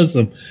is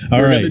awesome.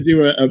 We're going to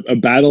do a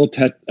battle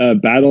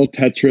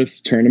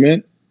Tetris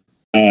tournament.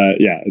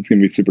 It's going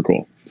to be super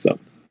cool. So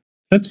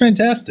that's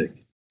fantastic.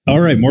 All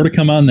right, more to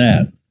come on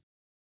that.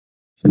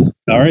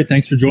 All right,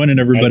 thanks for joining,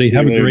 everybody.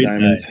 Have a great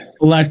night.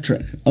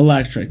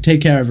 Electric.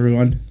 Take care,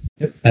 everyone.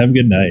 Have a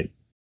good night.